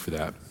can hope for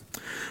that.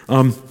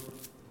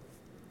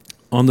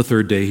 On the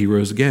third day, he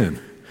rose again.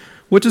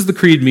 What does the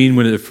creed mean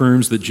when it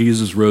affirms that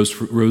Jesus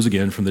rose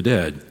again from the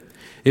dead?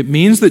 It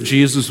means that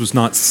Jesus was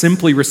not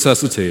simply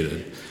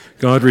resuscitated.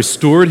 God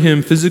restored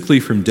him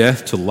physically from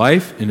death to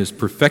life in his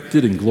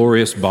perfected and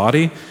glorious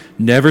body,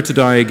 never to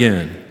die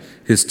again.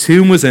 His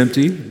tomb was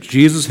empty.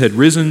 Jesus had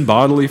risen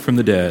bodily from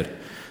the dead.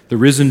 The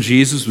risen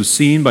Jesus was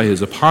seen by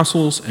his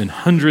apostles and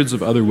hundreds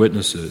of other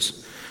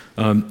witnesses.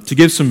 To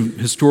give some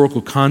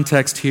historical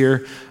context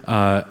here,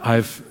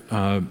 I've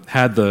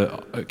had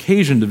the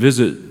occasion to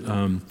visit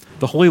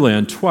the Holy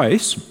Land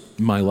twice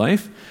in my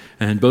life,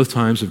 and both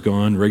times have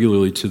gone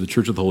regularly to the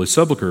Church of the Holy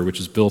Sepulchre, which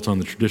is built on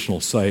the traditional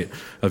site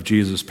of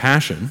Jesus'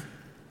 Passion.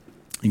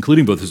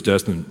 including both his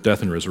death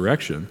and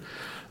resurrection.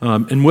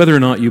 And whether or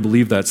not you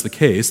believe that's the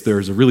case,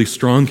 there's a really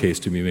strong case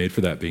to be made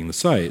for that being the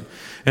site.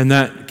 And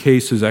that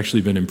case has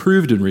actually been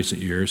improved in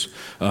recent years.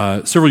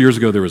 Several years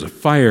ago, there was a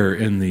fire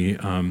in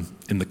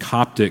the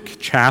Coptic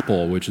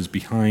chapel, which is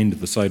behind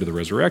the site of the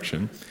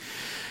resurrection.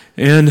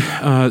 And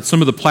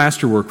some of the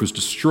plasterwork was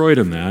destroyed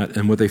in that,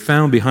 and what they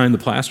found behind the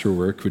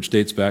plasterwork, which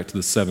dates back to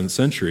the 7th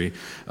century,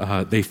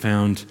 they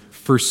found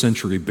 1st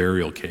century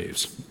burial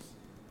caves.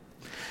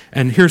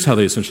 And here's how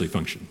they essentially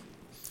function.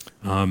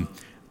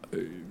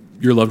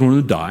 Your loved one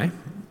would die,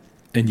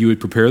 and you would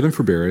prepare them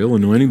for burial,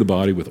 anointing the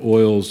body with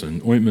oils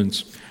and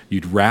ointments.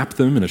 You'd wrap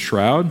them in a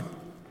shroud,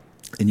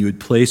 and you would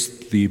place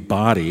the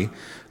body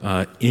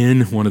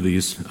in one of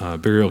these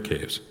burial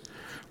caves,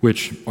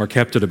 which are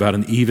kept at about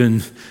an even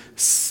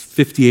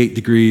 58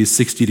 degrees,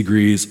 60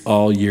 degrees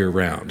all year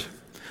round,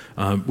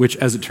 which,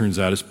 as it turns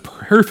out, is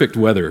perfect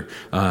weather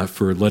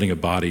for letting a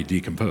body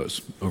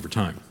decompose over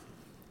time.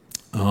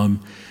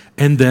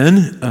 And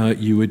then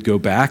you would go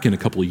back in a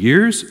couple of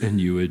years, and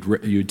you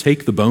would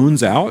take the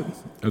bones out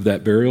of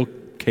that burial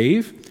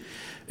cave,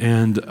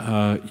 and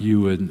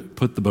you would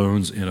put the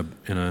bones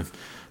in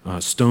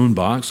a stone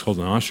box called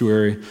an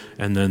ossuary,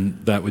 and then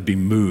that would be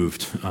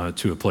moved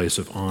to a place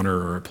of honor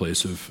or a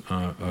place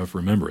of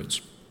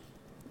remembrance.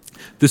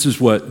 This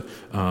is what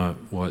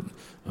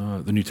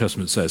the New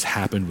Testament says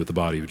happened with the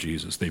body of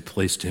Jesus. They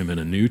placed him in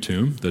a new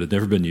tomb that had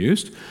never been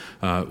used,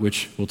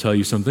 which will tell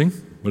you something.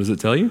 What does it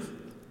tell you?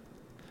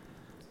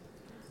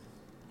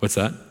 What's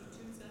that?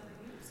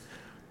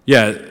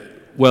 Yeah,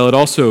 well, it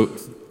also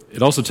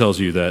tells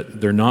you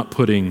that they're not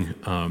putting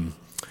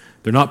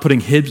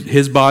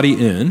his body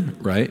in,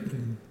 right?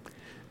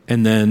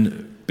 And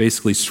then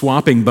basically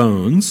swapping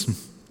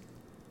bones,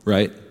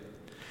 right?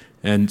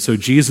 And so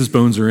Jesus'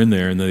 bones are in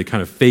there, and then they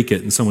kind of fake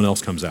it, and someone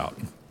else comes out.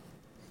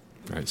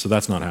 Right? So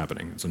that's not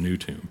happening. It's a new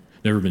tomb,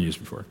 never been used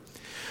before.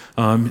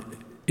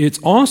 It's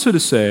also to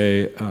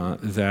say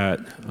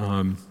that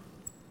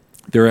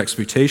their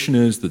expectation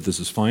is that this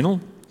is final.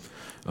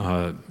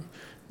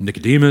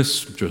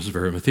 Nicodemus, Joseph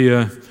of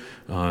Arimathea,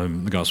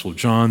 the Gospel of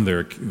John,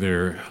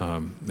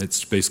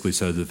 it's basically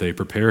said that they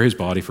prepare his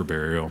body for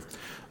burial,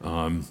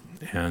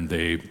 and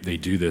they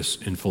do this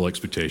in full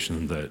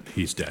expectation that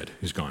he's dead,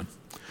 he's gone.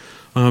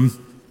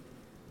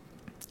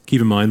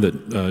 Keep in mind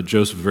that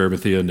Joseph of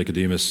Arimathea and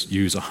Nicodemus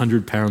use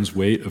 100 pounds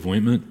weight of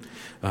ointment,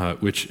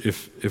 which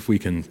if we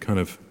can kind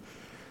of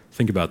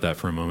think about that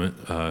for a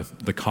moment,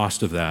 the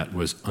cost of that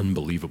was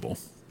unbelievable.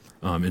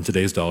 In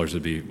today's dollars,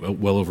 it'd be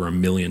well over $1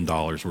 million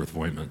worth of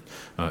ointment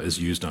is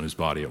used on his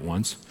body at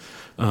once.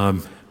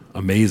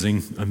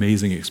 Amazing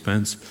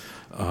expense.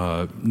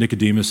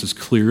 Nicodemus has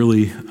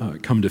clearly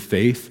come to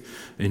faith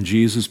in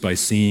Jesus by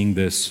seeing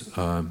these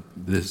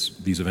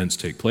events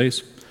take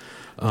place.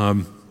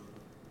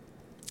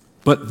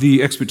 But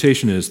the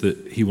expectation is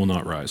that he will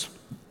not rise.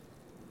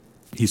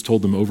 He's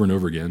told them over and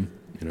over again,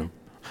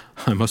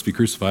 I must be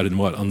crucified and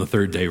on the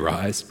third day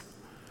rise.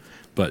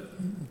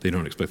 But they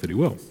don't expect that he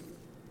will.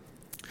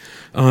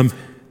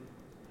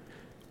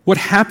 What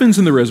happens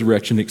in the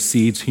resurrection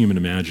exceeds human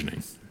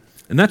imagining.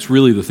 And that's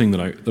really the thing that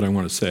I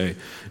want to say.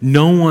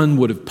 No one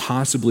would have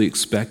possibly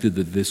expected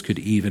that this could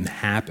even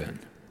happen.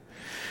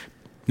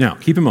 Now,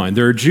 keep in mind,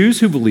 there are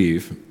Jews who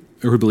believed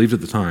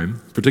at the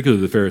time,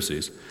 particularly the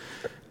Pharisees,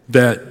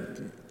 that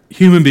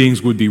human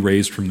beings would be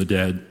raised from the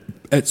dead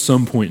at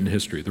some point in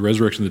history. The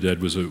resurrection of the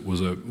dead was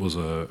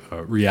a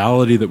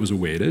reality that was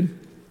awaited,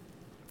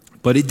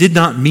 but it did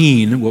not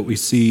mean what we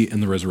see in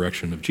the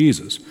resurrection of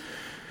Jesus.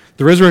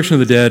 The resurrection of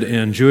the dead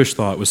in Jewish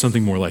thought was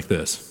something more like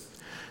this.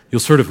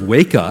 You'll sort of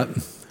wake up,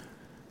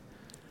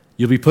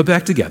 you'll be put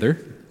back together,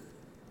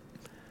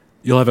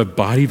 you'll have a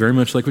body very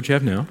much like what you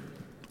have now,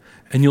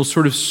 and you'll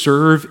sort of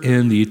serve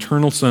in the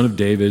eternal Son of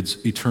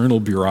David's eternal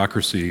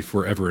bureaucracy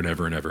forever and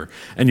ever and ever.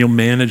 And you'll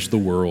manage the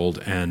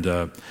world and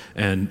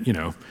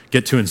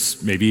get to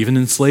maybe even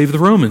enslave the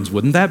Romans.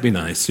 Wouldn't that be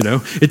nice?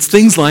 It's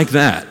things like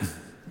that.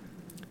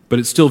 But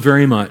it's still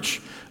very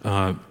much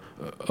a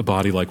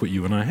body like what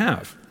you and I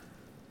have.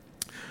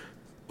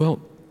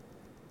 Well,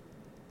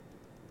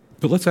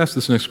 but let's ask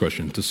this next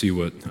question to see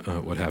what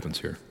happens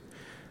here.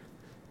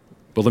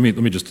 But let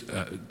me just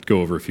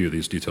go over a few of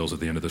these details at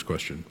the end of this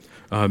question.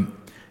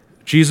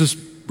 Jesus'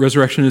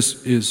 resurrection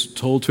is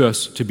told to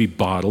us to be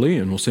bodily,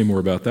 and we'll say more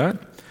about that.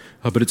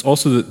 But it's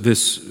also that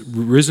this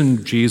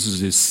risen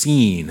Jesus is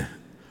seen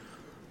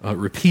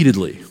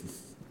repeatedly.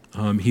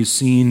 He's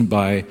seen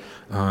by,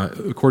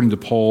 according to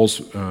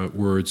Paul's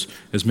words,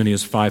 as many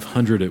as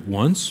 500 at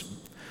once,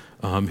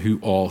 who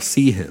all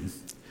see him.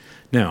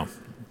 Now,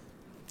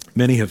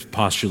 many have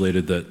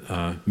postulated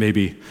that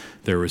maybe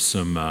there was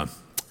some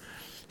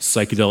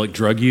psychedelic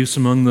drug use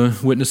among the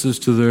witnesses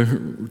to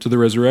the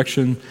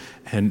resurrection,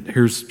 and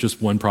here's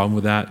just one problem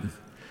with that.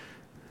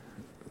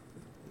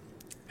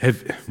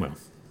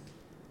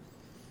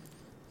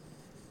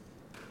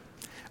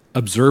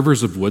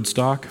 Observers of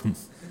Woodstock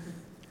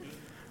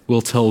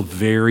will tell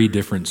very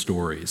different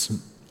stories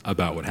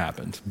about what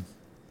happened.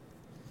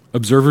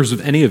 Observers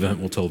of any event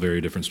will tell very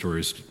different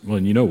stories. Well,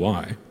 and you know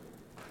why.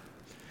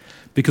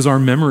 Because our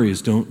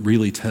memories don't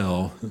really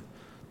tell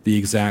the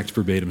exact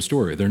verbatim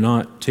story. They're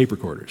not tape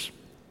recorders.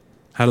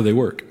 How do they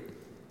work?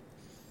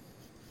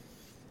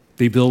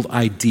 They build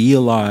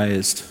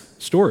idealized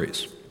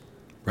stories,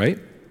 right?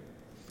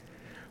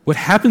 What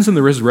happens in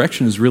the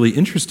resurrection is really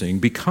interesting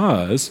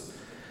because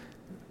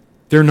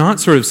they're not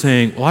sort of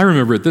saying, well, I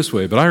remember it this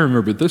way, but I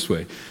remember it this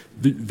way.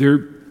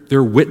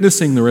 They're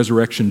witnessing the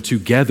resurrection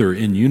together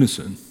in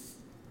unison.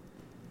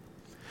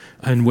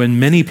 And when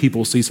many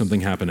people see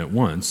something happen at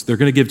once, they're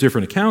going to give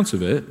different accounts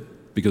of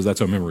it because that's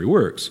how memory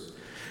works.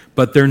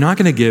 But they're not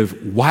going to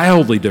give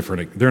wildly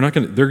different. They're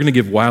going to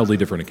give wildly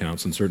different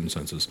accounts in certain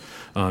senses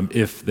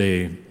if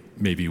they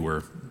maybe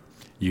were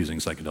using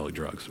psychedelic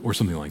drugs or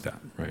something like that,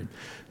 right?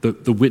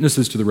 The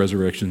witnesses to the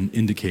resurrection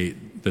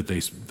indicate that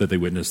they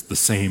witnessed the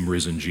same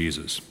risen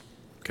Jesus.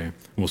 Okay,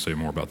 we'll say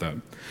more about that.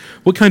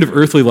 What kind of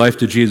earthly life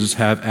did Jesus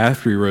have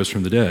after he rose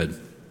from the dead?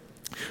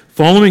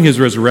 Following his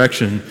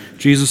resurrection,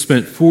 Jesus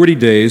spent 40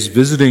 days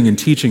visiting and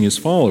teaching his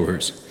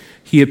followers.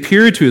 He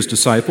appeared to his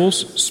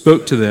disciples,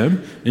 spoke to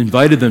them,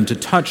 invited them to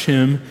touch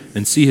him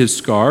and see his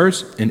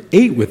scars, and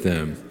ate with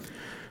them.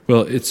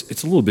 Well,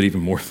 it's a little bit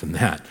even more than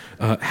that.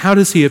 How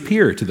does he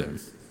appear to them?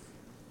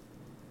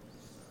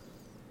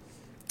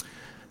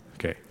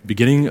 Okay,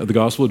 beginning of the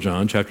Gospel of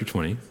John, chapter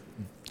 20.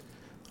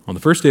 On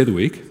the first day of the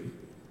week,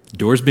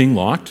 doors being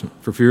locked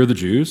for fear of the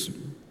Jews,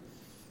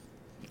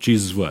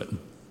 Jesus what?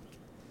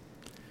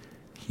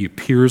 He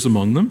appears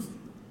among them.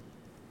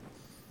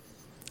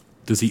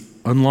 Does he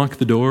unlock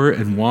the door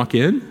and walk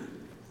in?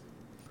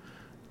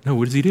 No,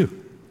 what does he do?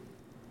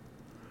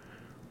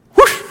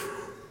 Whoosh!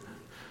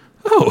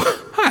 Oh,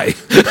 hi.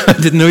 I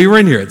didn't know you were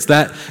in here. It's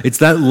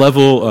that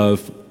level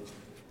of,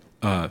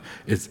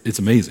 it's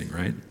amazing,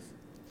 right?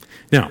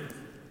 Now,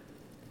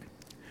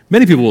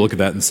 many people will look at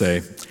that and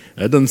say,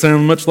 that doesn't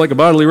sound much like a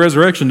bodily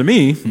resurrection to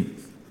me.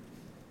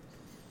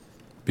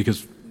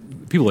 Because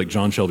people like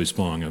John Shelby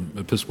Spong, an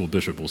Episcopal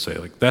bishop, will say,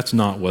 like, that's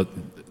not what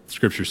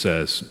Scripture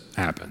says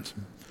happened.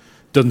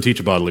 It doesn't teach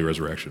a bodily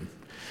resurrection.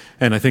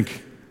 And I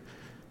think,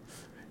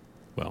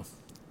 well,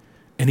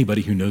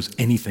 anybody who knows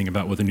anything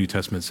about what the New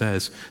Testament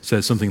says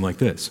something like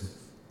this.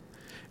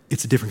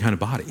 It's a different kind of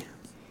body.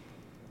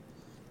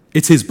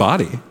 It's his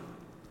body.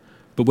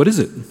 But what is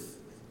it?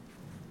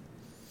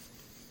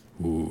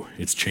 Ooh,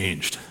 it's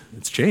changed.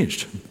 It's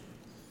changed.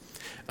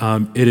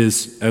 It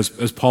is,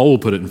 as Paul will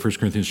put it in 1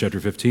 Corinthians chapter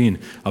 15,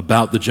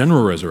 about the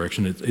general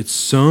resurrection. It's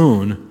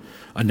sown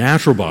a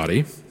natural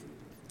body.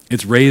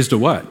 It's raised a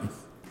what?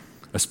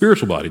 A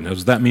spiritual body. Now,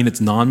 does that mean it's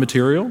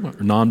non-material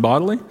or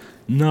non-bodily?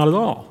 Not at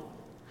all.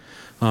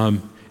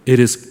 It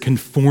is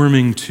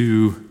conforming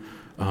to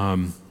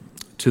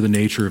the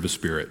nature of a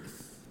spirit.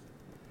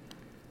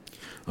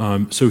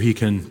 So he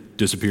can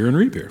disappear and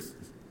reappear.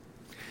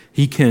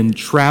 He can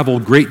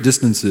travel great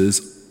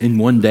distances in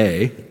one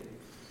day.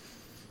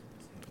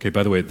 Okay,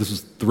 by the way, this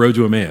is the road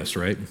to Emmaus,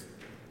 right?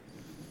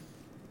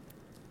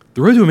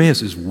 The road to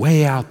Emmaus is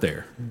way out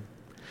there.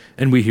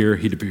 And we hear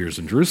he appears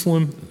in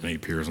Jerusalem, and he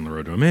appears on the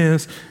road to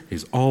Emmaus.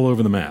 He's all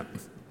over the map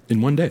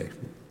in one day.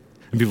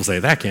 And people say,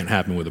 that can't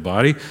happen with a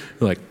body.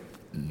 They're like,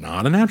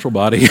 not a natural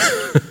body,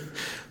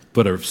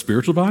 but a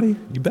spiritual body?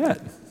 You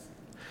bet.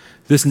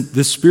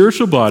 This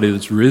spiritual body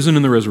that's risen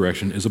in the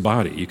resurrection is a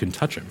body. You can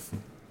touch him.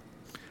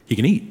 He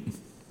can eat.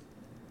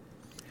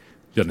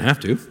 He doesn't have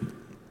to,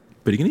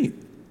 but he can eat.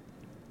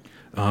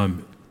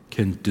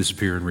 Can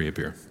disappear and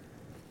reappear.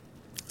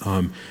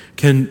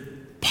 Can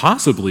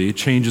possibly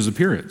change his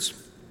appearance.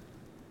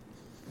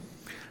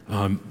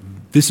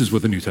 This is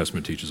what the New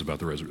Testament teaches about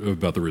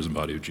the risen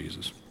body of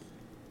Jesus.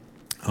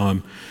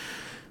 And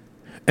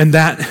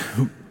that,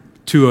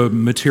 to a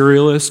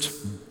materialist,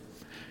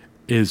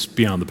 is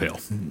beyond the pale.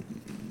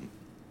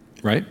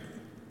 Right?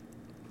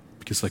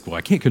 Because like, well,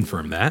 I can't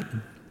confirm that.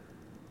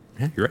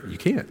 Yeah, you're right, you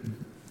can't.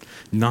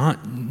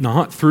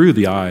 Not through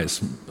the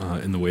eyes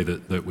in the way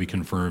that we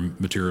confirm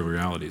material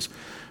realities.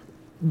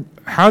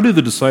 How do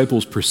the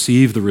disciples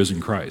perceive the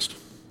risen Christ?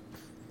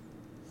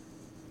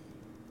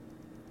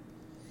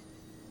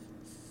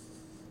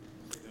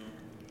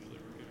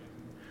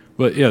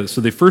 Well, yeah,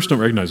 so they first don't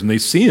recognize him. They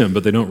see him,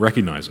 but they don't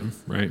recognize him,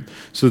 right?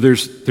 So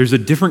there's a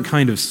different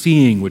kind of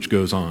seeing which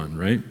goes on,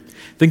 right?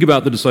 Think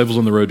about the disciples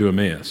on the road to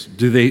Emmaus.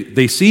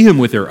 They see him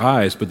with their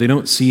eyes, but they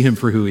don't see him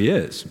for who he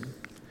is.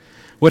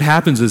 What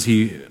happens is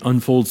he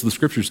unfolds the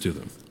Scriptures to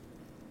them.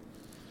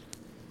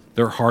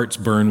 Their hearts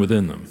burn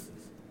within them,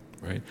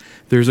 right?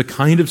 There's a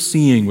kind of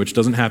seeing which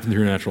doesn't happen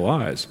through natural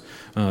eyes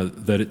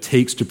that it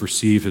takes to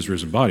perceive his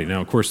risen body.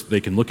 Now, of course,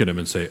 they can look at him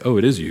and say, oh,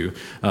 it is you.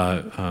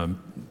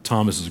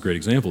 Thomas is a great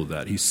example of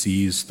that. He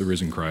sees the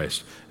risen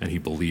Christ, and he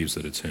believes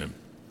that it's him.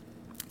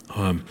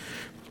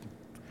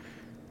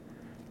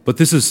 But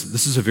this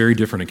is a very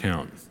different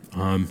account.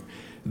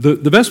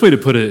 The best way to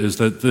put it is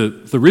that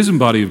the risen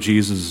body of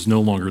Jesus is no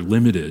longer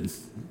limited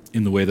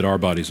in the way that our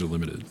bodies are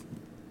limited.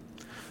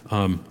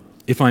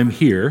 If I'm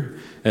here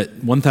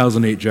at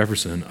 1008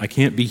 Jefferson, I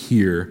can't be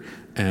here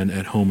and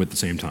at home at the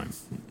same time,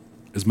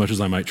 as much as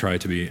I might try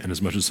to be and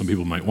as much as some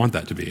people might want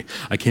that to be.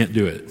 I can't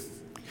do it.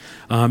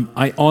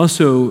 I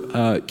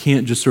also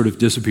can't just sort of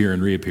disappear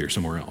and reappear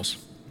somewhere else.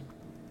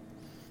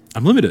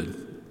 I'm limited.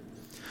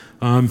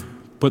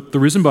 But the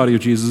risen body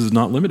of Jesus is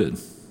not limited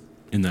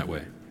in that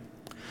way.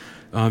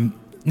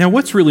 Now,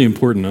 what's really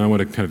important, and I want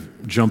to kind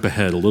of jump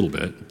ahead a little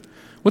bit,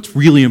 what's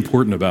really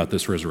important about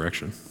this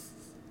resurrection?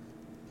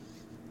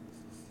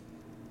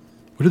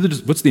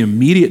 What's the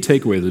immediate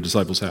takeaway the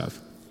disciples have?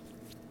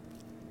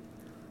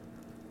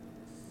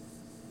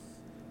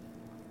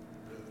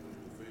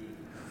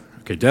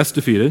 Okay, death's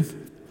defeated.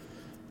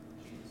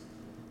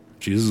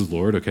 Jesus is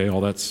Lord. Okay,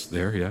 all that's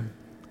there, yeah.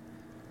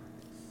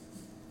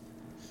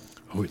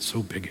 Oh, it's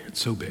so big. It's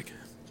so big.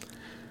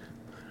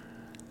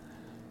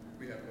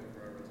 We have hope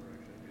for our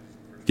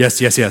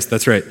resurrection. Yes,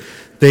 that's right.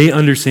 They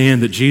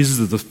understand that Jesus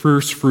is the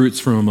first fruits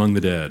from among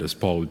the dead, as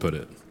Paul would put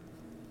it.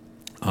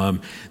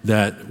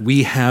 That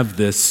we have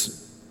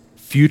this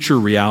future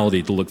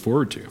reality to look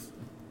forward to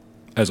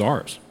as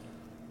ours.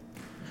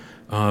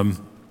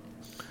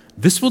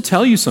 This will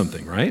tell you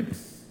something, right?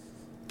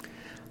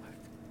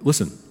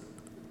 Listen,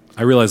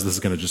 I realize this is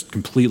going to just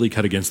completely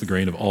cut against the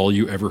grain of all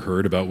you ever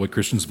heard about what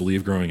Christians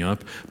believe growing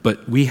up,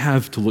 but we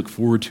have to look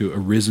forward to a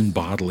risen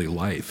bodily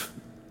life.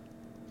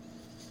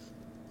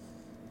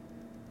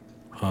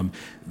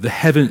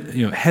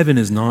 Heaven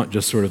is not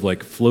just sort of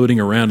like floating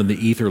around in the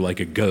ether like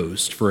a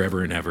ghost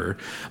forever and ever,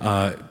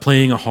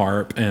 playing a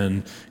harp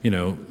and,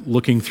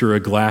 looking through a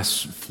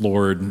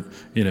glass-floored,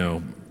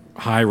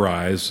 high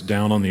rise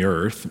down on the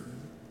earth.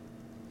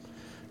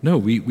 No,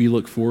 we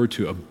look forward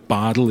to a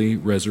bodily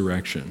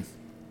resurrection.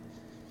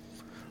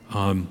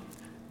 And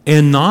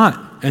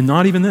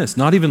not even this,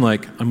 not even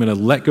like I'm going to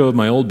let go of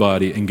my old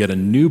body and get a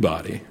new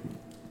body.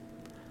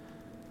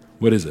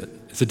 What is it?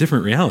 It's a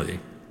different reality.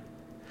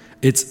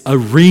 It's a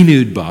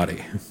renewed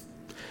body.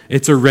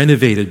 It's a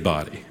renovated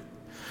body.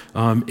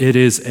 It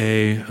is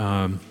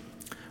a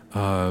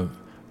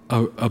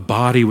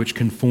body which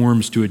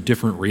conforms to a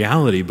different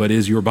reality, but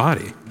is your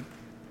body.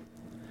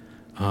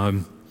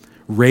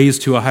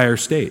 Raised to a higher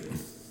state.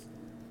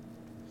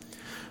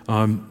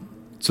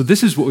 So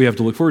this is what we have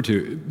to look forward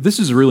to. This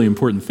is a really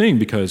important thing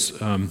because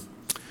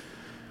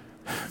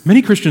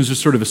many Christians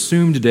just sort of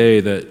assume today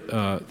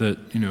that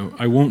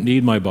I won't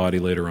need my body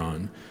later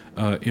on.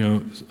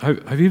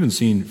 I've even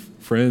seen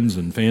friends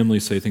and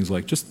families say things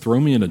like, just throw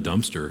me in a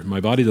dumpster. My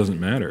body doesn't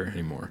matter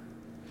anymore.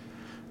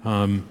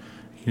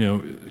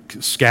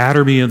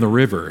 Scatter me in the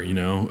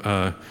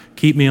river,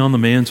 keep me on the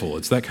mantle.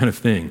 It's that kind of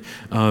thing.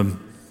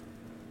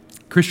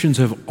 Christians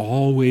have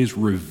always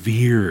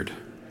revered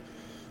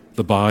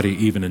the body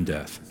even in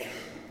death.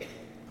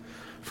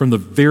 From the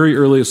very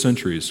earliest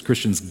centuries,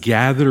 Christians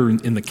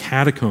gathered in the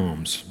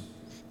catacombs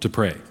to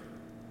pray,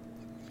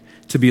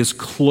 to be as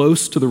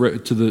close to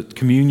the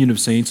communion of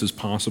saints as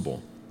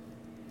possible.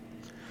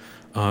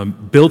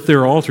 Built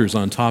their altars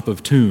on top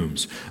of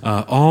tombs,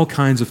 all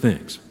kinds of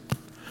things,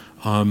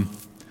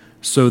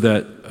 so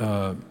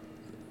that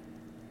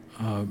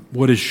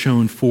what is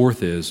shown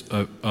forth is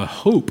a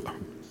hope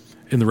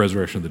in the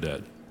resurrection of the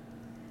dead.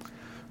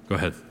 Go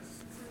ahead. So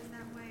is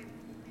that why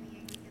many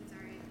Anglicans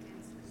are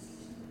against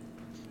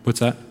cremation? What's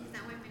that? Is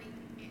that why many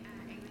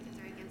Anglicans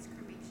are against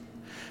cremation?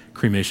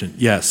 Cremation,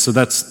 yes. So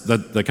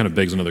that kind of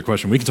begs another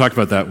question. We can talk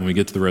about that when we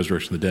get to the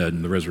resurrection of the dead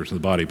and the resurrection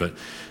of the body, but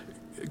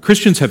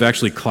Christians have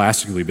actually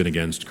classically been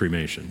against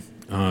cremation.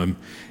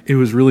 It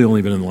was really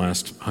only been in the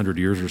last 100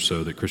 years or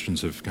so that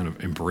Christians have kind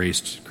of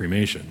embraced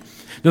cremation.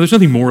 Now, there's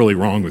nothing morally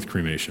wrong with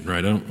cremation, right?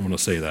 I don't want to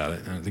say that.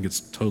 I think it's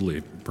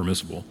totally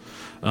permissible.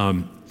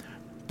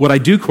 What I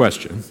do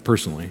question,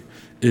 personally,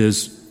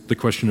 is the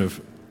question of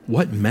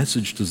what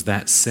message does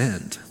that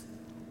send?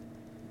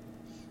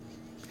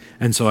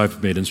 And so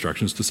I've made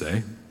instructions to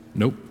say,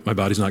 nope, my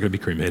body's not going to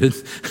be cremated.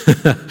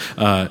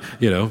 I'm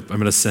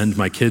going to send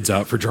my kids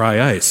out for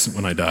dry ice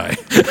when I die,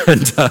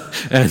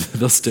 and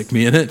they'll stick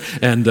me in it,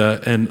 and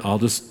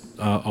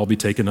I'll be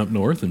taken up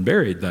north and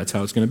buried. That's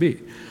how it's going to be.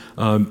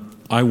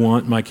 I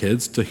want my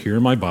kids to hear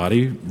my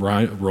body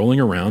rolling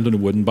around in a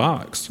wooden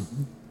box.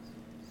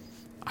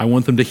 I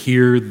want them to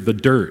hear the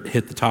dirt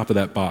hit the top of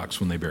that box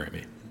when they bury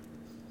me.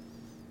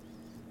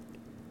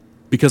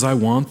 Because I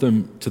want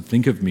them to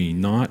think of me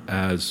not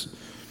as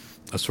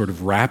a sort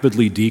of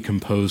rapidly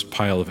decomposed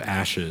pile of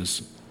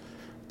ashes,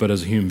 but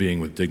as a human being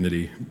with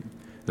dignity,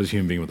 as a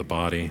human being with a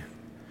body,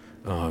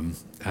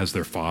 as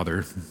their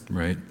father,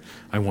 right?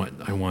 I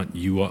want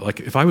you all, like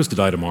if I was to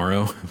die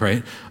tomorrow,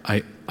 right?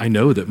 I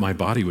know that my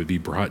body would be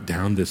brought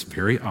down this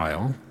very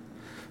aisle,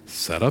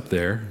 set up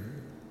there,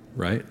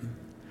 right?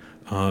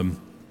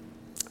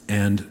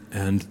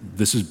 And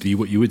this would be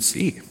what you would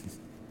see.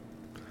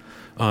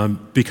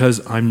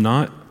 Because I'm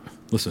not,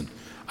 listen,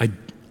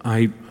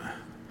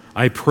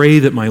 I pray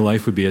that my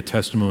life would be a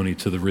testimony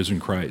to the risen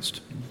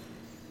Christ,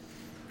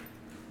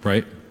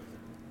 right?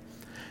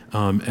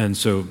 And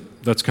so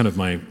that's kind of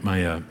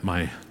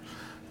my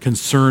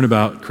concern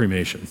about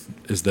cremation,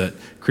 is that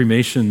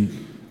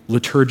cremation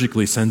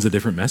liturgically sends a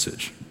different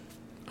message.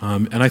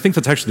 And I think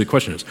that's actually the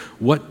question is,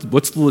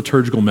 what's the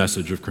liturgical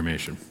message of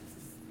cremation?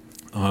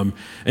 And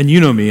you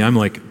know me, I'm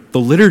like the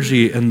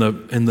liturgy and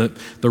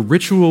the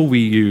ritual we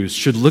use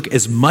should look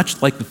as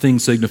much like the thing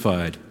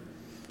signified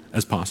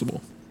as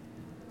possible.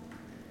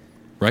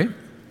 Right?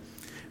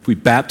 If we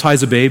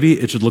baptize a baby,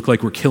 it should look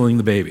like we're killing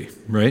the baby,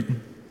 right?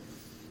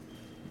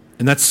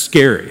 And that's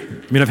scary.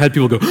 I mean, I've had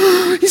people go,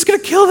 oh, he's going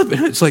to kill the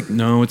baby. It's like,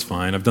 no, it's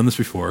fine. I've done this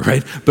before,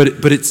 right? But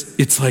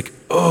it's like,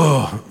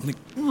 oh, like,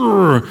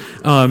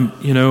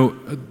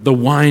 the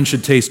wine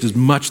should taste as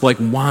much like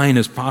wine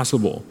as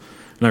possible.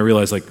 And I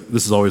realize, like,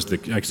 this is always the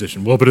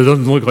accusation. Well, but it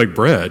doesn't look like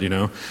bread,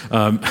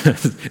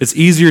 It's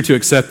easier to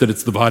accept that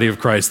it's the body of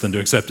Christ than to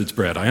accept it's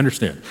bread. I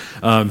understand.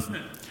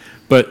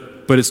 But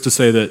it's to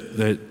say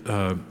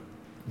that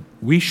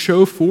we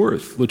show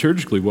forth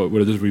liturgically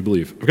what it is we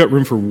believe. I've got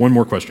room for one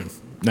more question.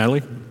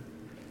 Natalie?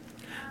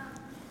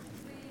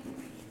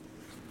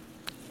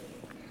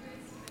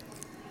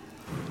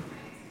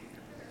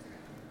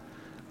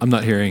 I'm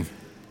not hearing.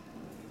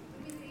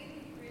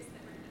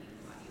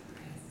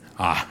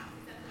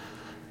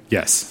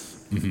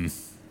 Yes. Mm-hmm.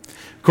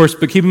 Of course,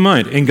 but keep in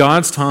mind, in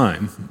God's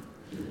time,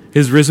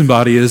 his risen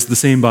body is the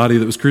same body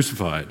that was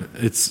crucified.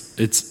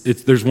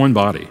 There's one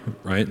body,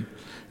 right?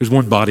 There's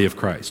one body of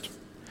Christ.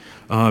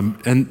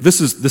 And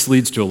this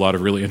leads to a lot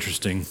of really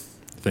interesting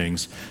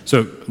things.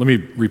 So let me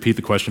repeat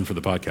the question for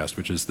the podcast,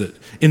 which is that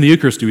in the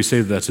Eucharist, do we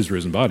say that that's his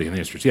risen body? And the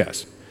answer is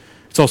yes.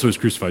 It's also his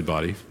crucified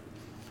body.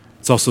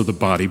 It's also the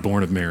body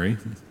born of Mary,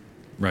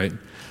 right?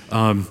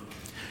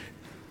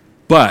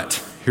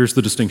 But here's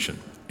the distinction.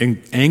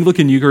 In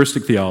Anglican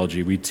Eucharistic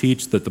theology, we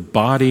teach that the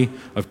body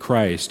of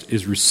Christ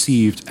is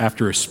received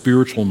after a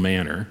spiritual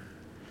manner.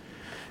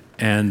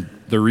 And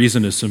the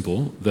reason is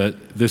simple,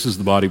 that this is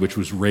the body which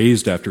was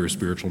raised after a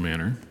spiritual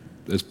manner,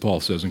 as Paul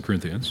says in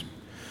Corinthians.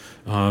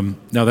 Now,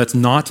 that's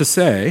not to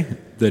say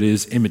that it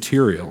is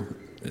immaterial.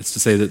 It's to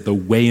say that the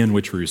way in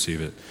which we receive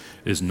it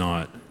is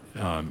not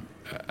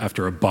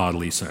after a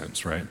bodily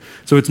sense, right?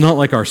 So it's not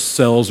like our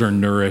cells are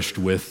nourished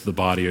with the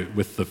body,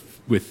 with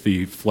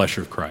the flesh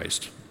of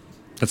Christ.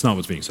 That's not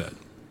what's being said.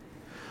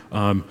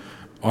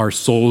 Our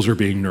souls are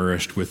being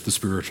nourished with the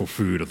spiritual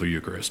food of the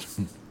Eucharist,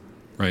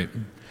 right?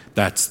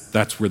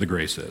 That's where the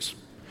grace is.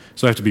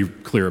 So I have to be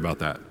clear about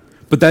that.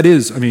 But that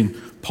is,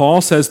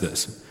 Paul says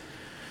this.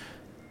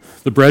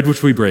 The bread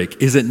which we break,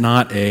 is it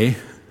not he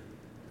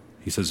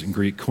says in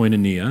Greek,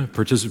 koinonia,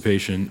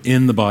 participation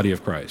in the body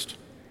of Christ?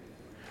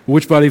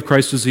 Which body of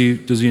Christ does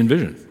he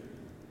envision?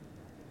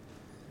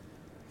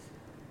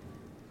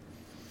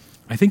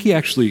 I think he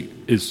actually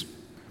is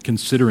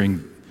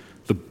considering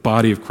the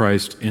body of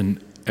Christ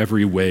in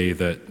every way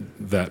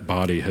that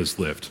body has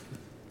lived.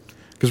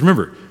 Because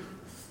remember,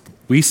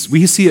 we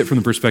see it from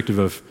the perspective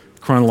of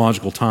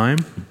chronological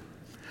time,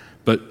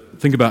 but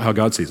think about how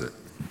God sees it.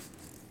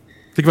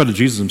 Think about how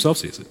Jesus himself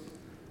sees it.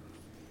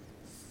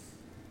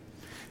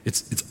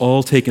 It's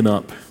all taken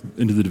up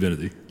into the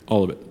divinity,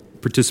 all of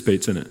it,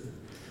 participates in it.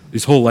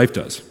 His whole life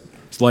does.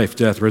 It's life,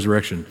 death,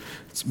 resurrection.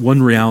 It's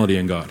one reality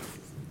in God.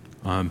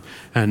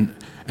 And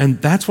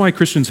that's why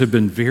Christians have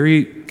been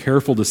very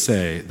careful to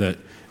say that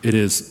it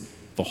is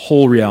the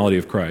whole reality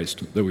of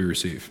Christ that we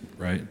receive,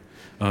 right?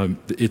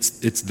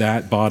 It's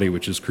that body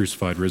which is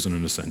crucified, risen,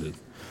 and ascended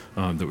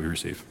that we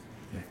receive.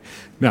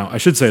 Now, I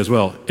should say as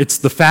well, it's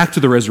the fact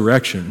of the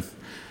resurrection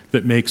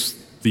that makes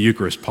the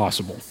Eucharist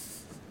possible.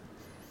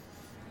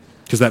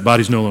 Because that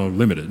body's no longer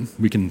limited.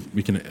 We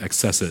can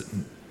access it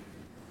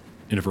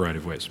in a variety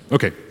of ways.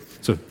 Okay,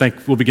 so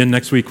we'll begin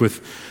next week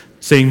with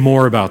saying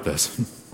more about this.